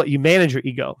control it. You manage your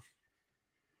ego.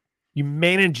 You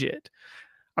manage it.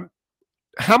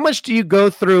 How much do you go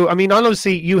through? I mean,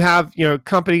 obviously you have,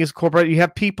 companies, corporate, you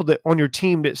have people that on your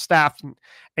team that staff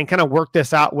and kind of work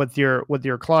this out with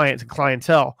your clients and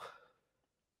clientele.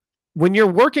 When you're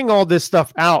working all this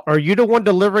stuff out, are you the one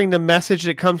delivering the message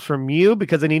that comes from you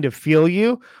because they need to feel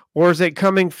you? Or is it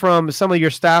coming from some of your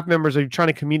staff members? Are you trying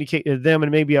to communicate to them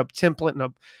and maybe a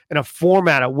template and a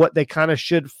format of what they kind of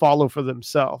should follow for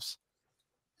themselves?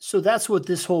 So that's what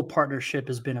this whole partnership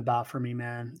has been about for me,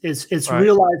 man. It's right.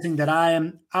 Realizing that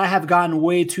I have gotten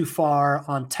way too far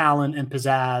on talent and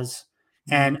pizzazz,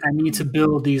 and I need to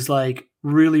build these like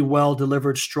really well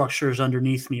delivered structures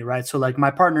underneath me, right? So like my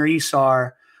partner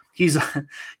Isar,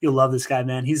 you'll love this guy,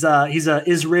 man. He's a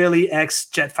Israeli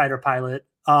ex-jet fighter pilot.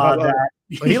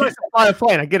 He likes to fly a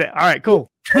plane. I get it. All right,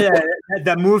 cool.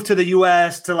 That moved to the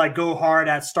US to like go hard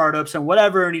at startups and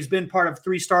whatever. And he's been part of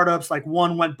 3 startups. Like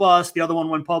one went bust, the other one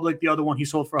went public, the other one he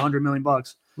sold for $100 million.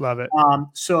 Love it.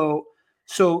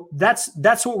 So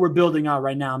that's what we're building out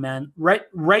right now, man.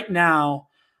 Right now,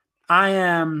 I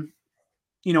am,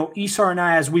 Isar and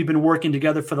I, as we've been working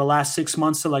together for the last 6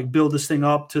 months to like build this thing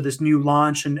up to this new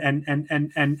launch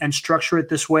and structure it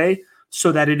this way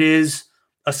so that it is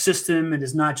a system and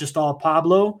is not just all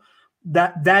Pablo.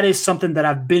 That is something that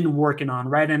I've been working on,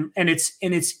 right? And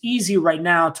it's easy right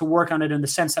now to work on it in the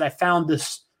sense that I found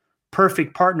this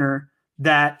perfect partner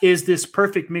that is this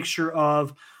perfect mixture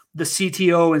of the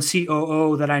CTO and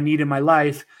COO that I need in my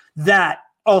life that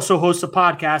also hosts a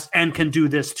podcast and can do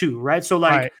this too, right? So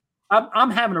like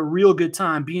I'm having a real good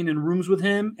time being in rooms with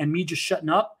him and me just shutting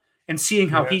up and seeing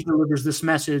how he delivers this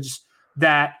message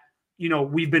that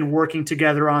we've been working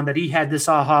together on, that he had this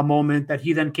aha moment that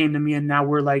he then came to me and now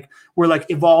we're like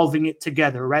evolving it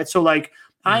together. Right. So like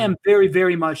I am very,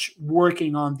 very much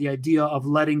working on the idea of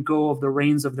letting go of the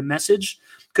reins of the message,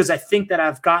 because I think that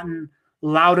I've gotten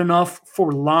loud enough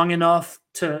for long enough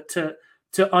to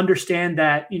understand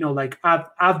that, like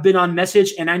I've been on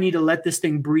message and I need to let this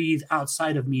thing breathe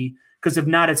outside of me. Because if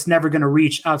not, it's never going to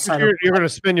reach outside of me. You're going to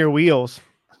spin your wheels.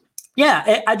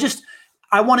 Yeah.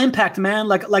 I want impact, man.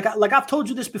 Like I've told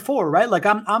you this before, right? Like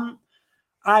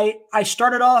I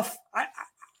started off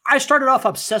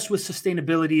obsessed with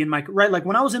sustainability in my right. Like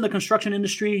when I was in the construction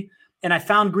industry and I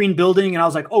found green building and I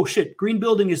was like, oh shit, green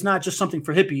building is not just something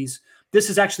for hippies. This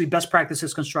is actually best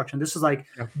practices construction. This is like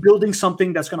building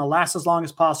something that's going to last as long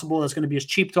as possible. That's going to be as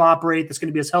cheap to operate. That's going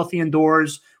to be as healthy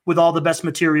indoors with all the best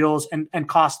materials and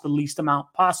cost the least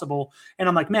amount possible. And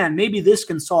I'm like, man, maybe this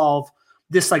can solve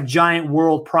this like giant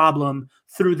world problem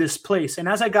through this place. And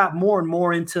as I got more and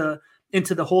more into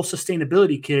the whole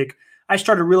sustainability kick, I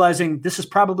started realizing this is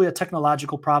probably a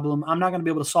technological problem. I'm not going to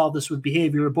be able to solve this with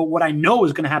behavior, but what I know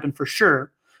is going to happen for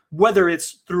sure, whether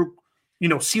it's through,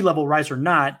 sea level rise or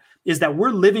not, is that we're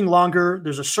living longer.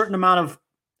 There's a certain amount of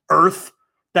earth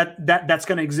that's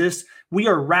going to exist. We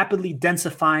are rapidly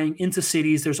densifying into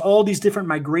cities. There's all these different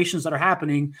migrations that are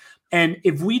happening. And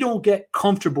if we don't get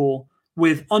comfortable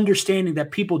with understanding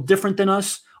that people different than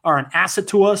us are an asset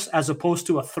to us as opposed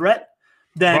to a threat,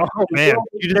 then man,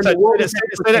 you just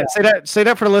say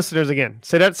that for the listeners again.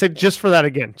 Say just for that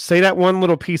again. Say that one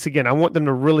little piece again. I want them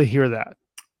to really hear that.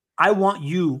 I want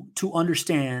you to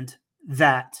understand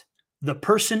that the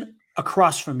person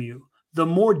across from you, the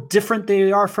more different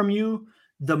they are from you,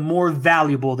 the more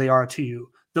valuable they are to you.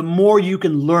 The more you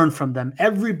can learn from them.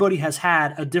 Everybody has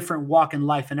had a different walk in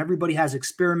life, and everybody has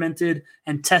experimented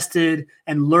and tested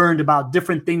and learned about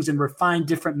different things and refined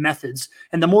different methods.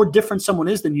 And the more different someone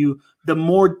is than you, the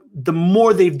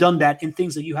more they've done that in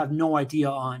things that you have no idea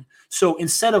on. So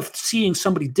instead of seeing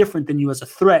somebody different than you as a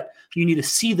threat, you need to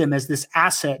see them as this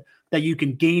asset that you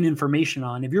can gain information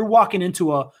on. If you're walking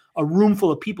into a room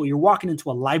full of people, you're walking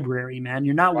into a library, man.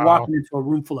 You're not walking into a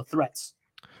room full of threats.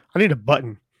 I need a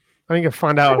button. I need to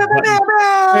find out.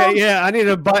 Yeah, I need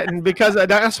a button because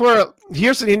that's where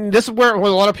this is where a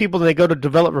lot of people, they go to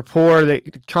develop rapport,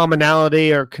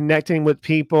 commonality or connecting with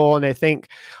people, and they think,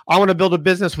 I want to build a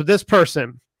business with this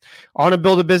person. I want to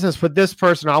build a business with this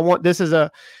person. I want this as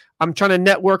I'm trying to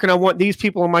network and I want these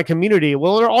people in my community.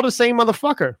 Well, they're all the same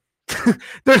motherfucker.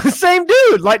 They're the same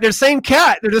dude. Like, they're the same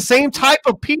cat. They're the same type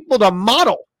of people to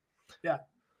model. Yeah.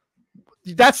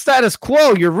 That's status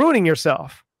quo. You're ruining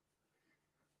yourself.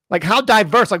 Like, how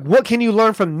diverse? Like, what can you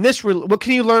learn from this? What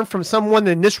can you learn from someone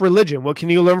in this religion? What can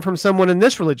you learn from someone in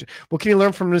this religion? What can you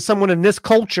learn from someone in this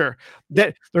culture?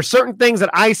 That there's certain things that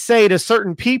I say to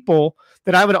certain people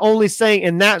that I would only say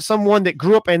in that someone that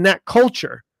grew up in that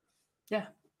culture. Yeah.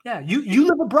 Yeah. You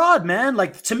live abroad, man.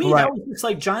 Like, to me, that was this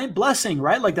like giant blessing,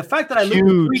 right? Like, the fact that I lived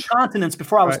in 3 continents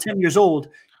before I was 10 years old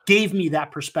gave me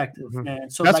that perspective, man.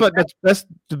 So that's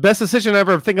the best decision I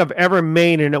ever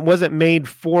made, and it wasn't made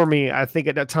for me. I think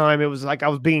at that time it was like I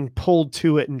was being pulled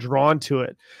to it and drawn to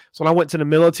it. So when I went to the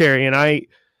military, and I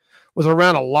was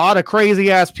around a lot of crazy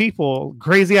ass people,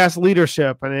 crazy ass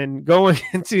leadership, and then going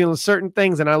into certain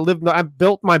things, and I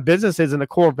built my businesses and the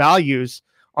core values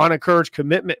on courage,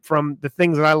 commitment from the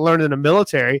things that I learned in the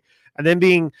military, and then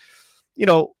being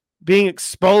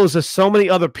exposed to so many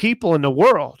other people in the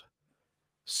world.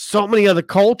 So many other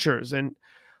cultures, and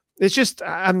it's just,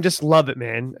 I'm just love it,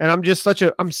 man. And I'm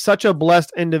such a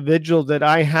blessed individual that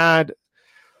I had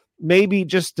maybe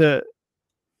just the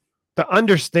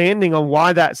understanding on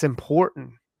why that's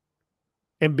important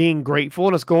and being grateful.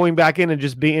 And it's going back in and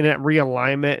just being at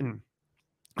realignment. And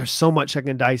there's so much I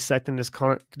can dissect in this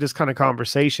kind of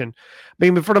conversation. I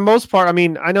mean, but for the most part, I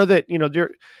mean, I know that,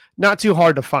 they're not too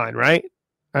hard to find, right?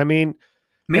 I mean,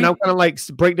 and I'm kind of like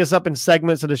break this up in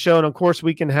segments of the show. And of course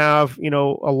we can have,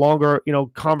 a longer,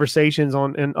 conversations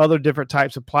and other different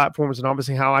types of platforms, and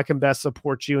obviously how I can best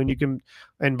support you, and you can,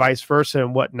 and vice versa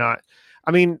and whatnot.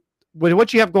 I mean, with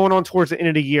what you have going on towards the end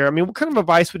of the year, I mean, what kind of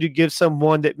advice would you give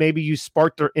someone that maybe you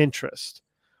sparked their interest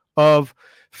of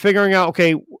figuring out,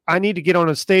 okay, I need to get on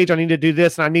a stage, I need to do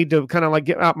this, and I need to kind of like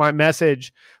get out my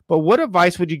message. But what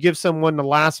advice would you give someone the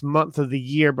last month of the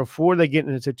year before they get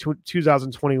into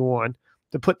 2021?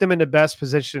 To put them in the best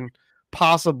position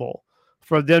possible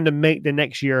for them to make the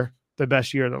next year the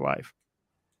best year of their life?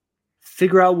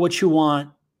 Figure out what you want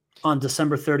on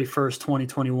December 31st,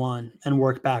 2021, and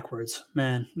work backwards,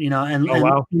 man.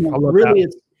 Wow. Really,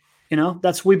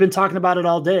 it's, we've been talking about it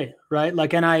all day, right?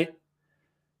 Like, and I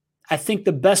think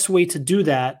the best way to do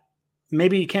that,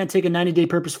 maybe you can't take a 90-day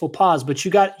purposeful pause, but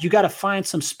you got to find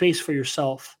some space for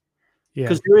yourself,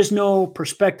 because there is no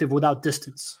perspective without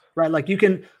distance. Right, like you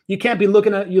can't be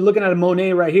looking at a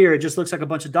Monet right here. It just looks like a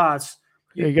bunch of dots.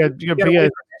 You got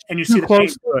to and you see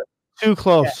close to it. Too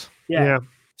close. Yeah.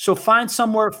 So find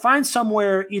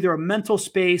somewhere, either a mental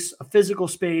space, a physical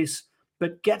space,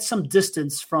 but get some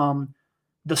distance from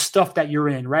the stuff that you're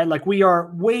in. Right, like we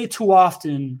are way too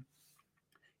often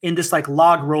in this like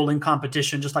log rolling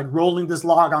competition, just like rolling this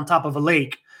log on top of a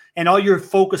lake, and all you're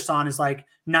focused on is like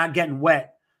not getting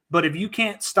wet. But if you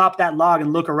can't stop that log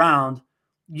and look around,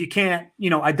 you can't,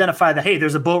 identify that, hey,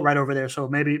 there's a boat right over there, so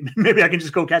maybe I can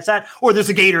just go catch that, or there's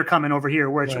a gator coming over here,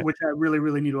 which I really,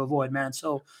 really need to avoid, man.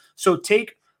 So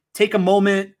take a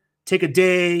moment, take a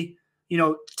day,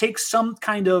 take some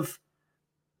kind of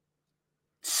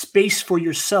space for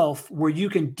yourself where you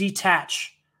can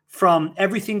detach from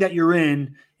everything that you're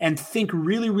in and think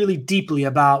really, really deeply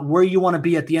about where you want to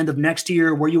be at the end of next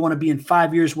year, where you want to be in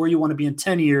 5 years, where you want to be in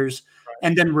 10 years,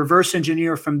 and then reverse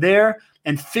engineer from there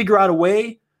and figure out a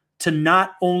way to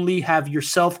not only have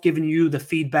yourself giving you the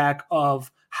feedback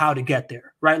of how to get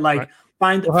there, right? Like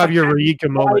you'll have your eureka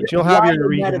moment. You'll have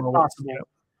your eureka moment.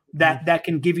 That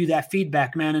can give you that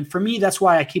feedback, man. And for me, that's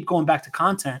why I keep going back to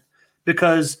content,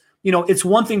 because, it's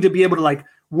one thing to be able to like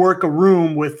work a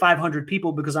room with 500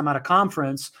 people because I'm at a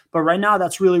conference, but right now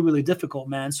that's really, really difficult,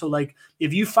 man. So like,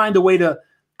 if you find a way to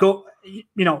go,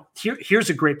 here's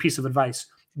a great piece of advice.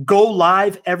 Go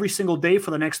live every single day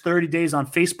for the next 30 days on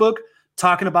Facebook,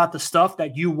 talking about the stuff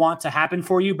that you want to happen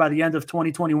for you by the end of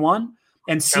 2021,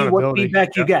 and see what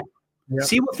feedback you get. Yep.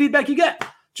 See what feedback you get.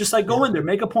 Just like go in there,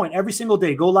 make a point every single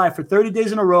day, go live for 30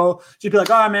 days in a row. Just be like,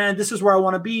 oh man, this is where I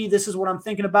want to be. This is what I'm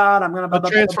thinking about. I'm going to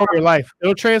transform your life.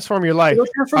 It'll transform your life.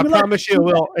 I promise you it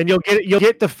will. And you'll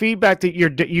get the feedback that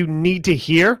you need to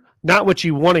hear, not what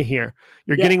you want to hear.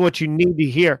 You're getting what you need to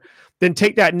hear. Then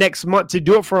take that next month to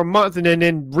do it for a month, and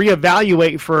then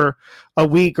reevaluate for a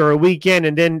week or a weekend,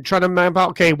 and then try to map out,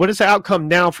 okay, what is the outcome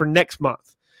now for next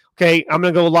month? Okay, I'm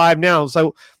going to go live now.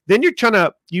 So then you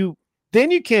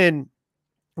can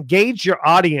gauge your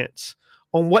audience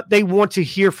on what they want to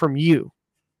hear from you.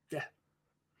 Yeah.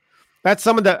 That's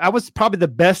that was probably the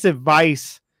best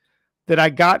advice that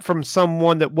I got from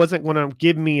someone that wasn't going to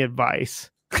give me advice.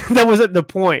 That wasn't the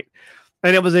point.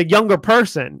 and it was a younger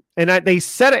person, and they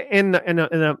said it in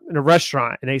a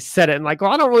restaurant, and they said it, and like,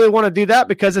 well, I don't really want to do that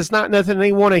because it's not nothing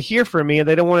they want to hear from me, and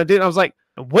they don't want to do it. And I was like,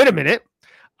 wait a minute,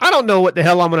 I don't know what the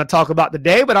hell I'm going to talk about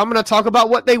today, but I'm going to talk about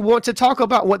what they want to talk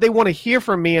about, what they want to hear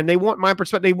from me, and they want my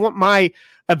perspective, they want my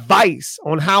advice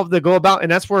on how to go about,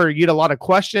 and that's where you get a lot of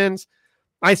questions.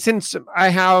 I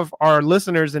have our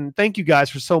listeners, and thank you guys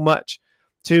for so much.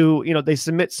 They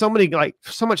submit so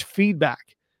much feedback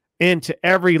into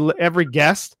every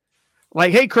guest.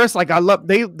 Like, hey, Chris, like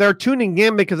they're tuning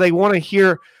in because they want to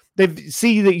hear, they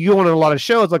see that you on a lot of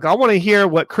shows. Like, I want to hear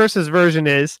what Chris's version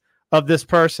is of this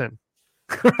person,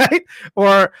 right?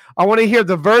 Or I want to hear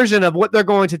the version of what they're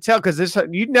going to tell, because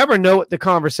you never know what the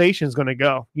conversation is going to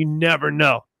go. You never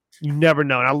know. And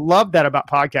I love that about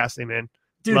podcasting, man.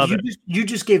 Dude, you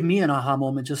just gave me an aha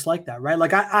moment just like that, right?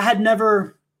 Like I had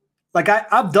never, like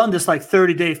I've done this like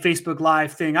 30-day Facebook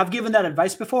Live thing. I've given that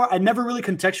advice before. I never really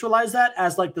contextualized that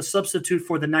as like the substitute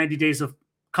for the 90 days of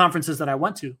conferences that I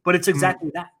went to, but it's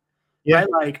exactly that, right?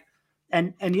 Like,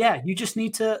 and yeah, you just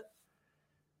need to,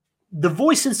 the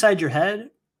voice inside your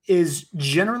head is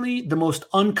generally the most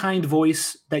unkind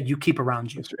voice that you keep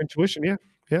around you. It's your intuition, yeah.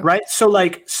 Yeah. Right.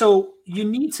 So you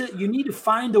need to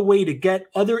find a way to get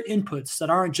other inputs that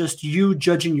aren't just you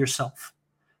judging yourself.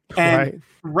 And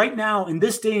right now in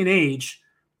this day and age,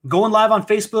 going live on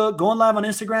Facebook, going live on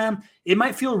Instagram, it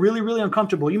might feel really, really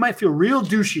uncomfortable. You might feel real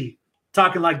douchey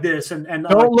talking like this. And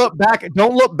don't look back.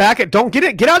 Don't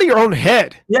get out of your own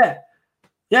head. Yeah.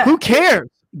 Yeah. Who cares?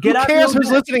 Who cares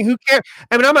who's listening? Who cares?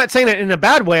 I mean, I'm not saying it in a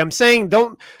bad way. I'm saying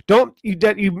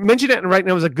you mentioned it right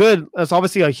now. It's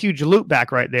obviously a huge loop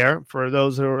back right there for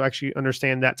those who actually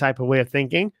understand that type of way of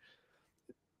thinking.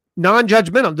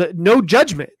 Non-judgmental, no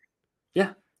judgment.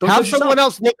 Yeah. Have someone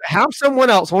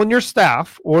else on your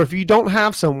staff, or if you don't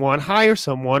have someone, hire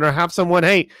someone, or have someone,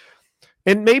 hey,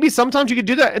 and maybe sometimes you could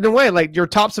do that in a way, like your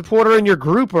top supporter in your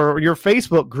group or your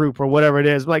Facebook group or whatever it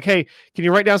is. Like, hey, can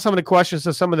you write down some of the questions,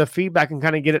 so some of the feedback, and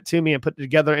kind of get it to me and put it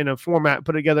together in a format,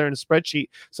 put it together in a spreadsheet.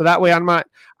 So that way I don't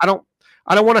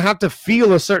want to have to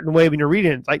feel a certain way when you're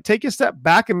reading it. Like, take a step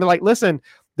back and be like, listen,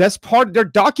 they're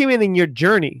documenting your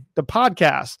journey. The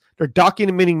podcast, they're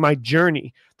documenting my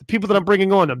journey. The people that I'm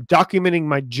bringing on, I'm documenting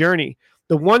my journey.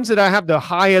 The ones that I have the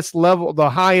highest level,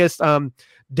 the highest,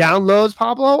 downloads,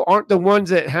 Pablo, aren't the ones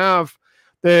that have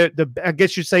the I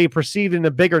guess you'd say perceived in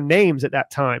the bigger names at that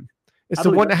time. It's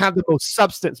the one that have the most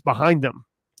substance behind them.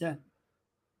 Yeah.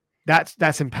 That's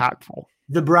impactful.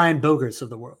 The Brian Bogerts of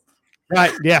the world.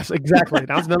 Right. Yes, exactly.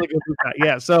 That was another good with that.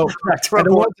 Yeah. So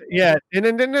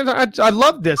I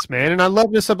love this, man. And I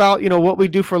love this about, what we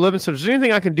do for a living. So if there's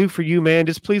anything I can do for you, man,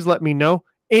 just please let me know.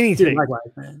 Anything. Dude,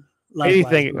 likewise, man.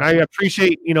 Anything. I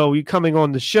appreciate, you coming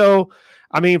on the show.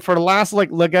 I mean, for the last,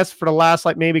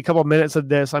 maybe a couple of minutes of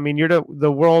this, I mean, you're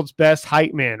the world's best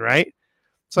hype man, right?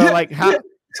 So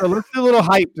so let's do a little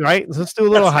hype, right? Let's do a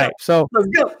little hype. So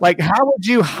how would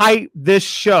you hype this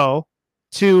show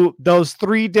to those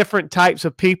 3 different types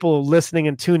of people listening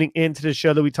and tuning into the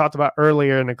show that we talked about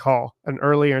earlier in the call and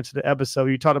earlier into the episode?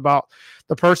 You talked about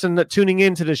the person that tuning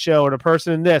into the show, or the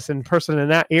person in this and person in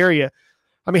that area.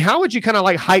 I mean, how would you kind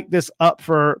of hype this up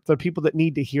for the people that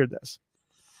need to hear this?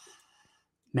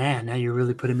 Man, now you're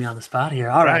really putting me on the spot here.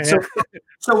 All right.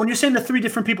 So when you're saying the 3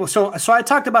 different people, so I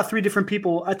talked about 3 different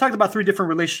people. I talked about 3 different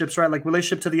relationships, right? Like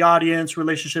relationship to the audience,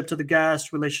 relationship to the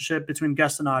guest, relationship between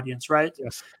guest and audience, right?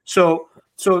 Yes. So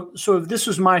if this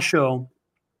was my show,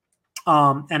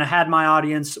 and I had my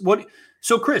audience,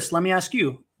 so Chris, let me ask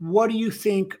you, what do you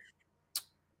think,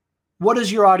 what does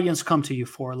your audience come to you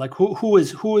for? Like who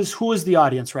is the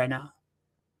audience right now?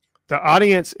 The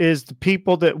audience is the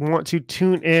people that want to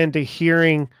tune in to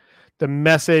hearing the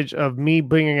message of me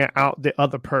bringing it out the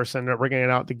other person, or bringing it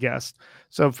out the guest.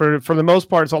 So for the most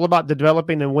part, it's all about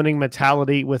developing the winning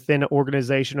mentality within an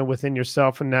organization or within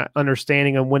yourself, and that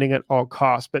understanding of winning at all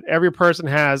costs. But every person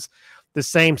has the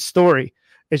same story.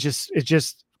 It's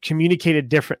just communicated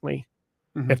differently,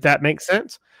 if that makes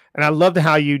sense. And I loved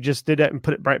how you just did that and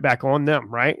put it right back on them,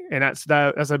 right? And that's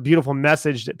a beautiful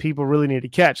message that people really need to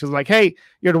catch. It's like, hey,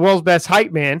 you're the world's best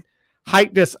hype man.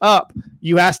 Hype this up.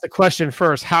 You ask the question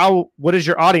first. What is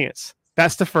your audience?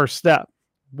 That's the first step.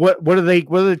 What are they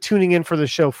tuning in for the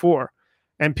show for?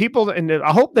 And people, and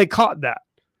I hope they caught that.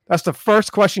 That's the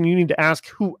first question you need to ask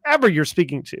whoever you're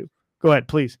speaking to. Go ahead,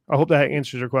 please. I hope that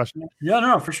answers your question. Yeah,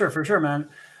 no, for sure, man.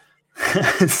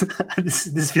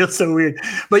 this feels so weird,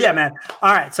 but yeah, man.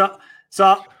 All right, so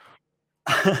all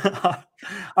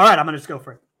right, I'm gonna just go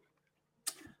for it.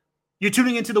 You're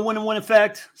tuning into the Win-Win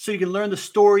Effect, so you can learn the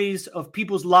stories of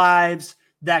people's lives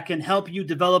that can help you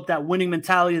develop that winning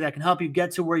mentality, that can help you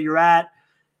get to where you're at.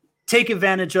 take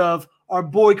advantage of our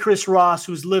boy Chris Ross,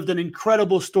 who's lived an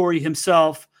incredible story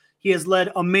himself. He has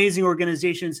led amazing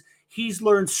organizations. He's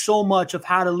learned so much of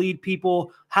how to lead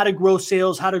people, how to grow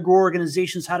sales, how to grow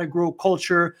organizations, how to grow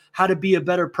culture, how to be a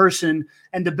better person.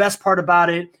 And the best part about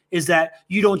it is that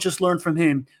you don't just learn from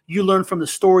him. You learn from the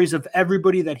stories of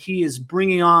everybody that he is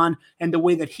bringing on and the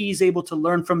way that he's able to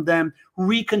learn from them,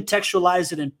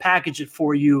 recontextualize it and package it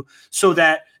for you so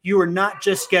that you are not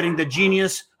just getting the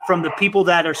genius from the people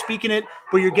that are speaking it,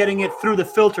 but you're getting it through the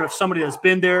filter of somebody that's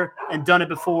been there and done it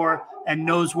before and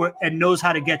knows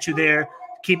how to get you there.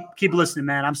 Keep listening,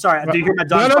 man. I'm sorry. Do you hear my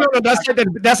dog? No.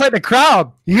 That's like the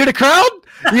crowd. You hear the crowd?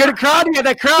 You hear the crowd? You hear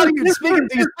that crowd? You're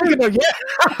speaking of, yeah.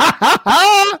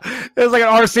 It's like an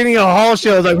Arsenio Hall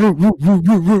show. It's like, whoop, whoop, whoop,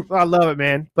 whoop, whoop. I love it,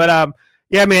 man. But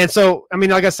yeah, man. So, I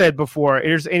mean, like I said before, if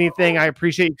there's anything, I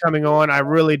appreciate you coming on. I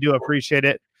really do appreciate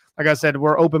it. Like I said,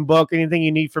 we're open book. Anything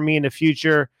you need from me in the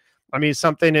future. I mean,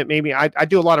 something that maybe I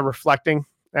do a lot of reflecting.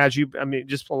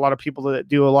 Just a lot of people that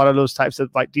do a lot of those types of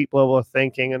like deep level of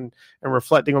thinking and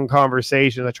reflecting on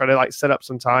conversations. I try to like set up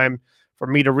some time for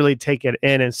me to really take it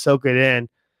in and soak it in.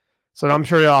 So I'm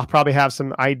sure I'll probably have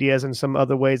some ideas and some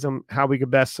other ways on how we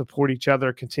could best support each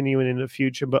other continuing in the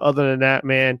future. But other than that,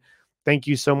 man, thank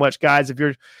you so much, guys. If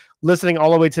you're listening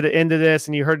all the way to the end of this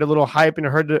and you heard the little hype and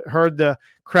heard the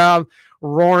crowd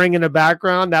roaring in the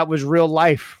background, that was real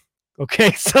life.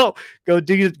 Okay, so go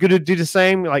do the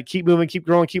same. Like, keep moving, keep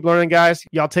growing, keep learning, guys.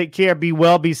 Y'all take care. Be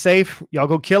well, be safe. Y'all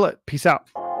go kill it. Peace out.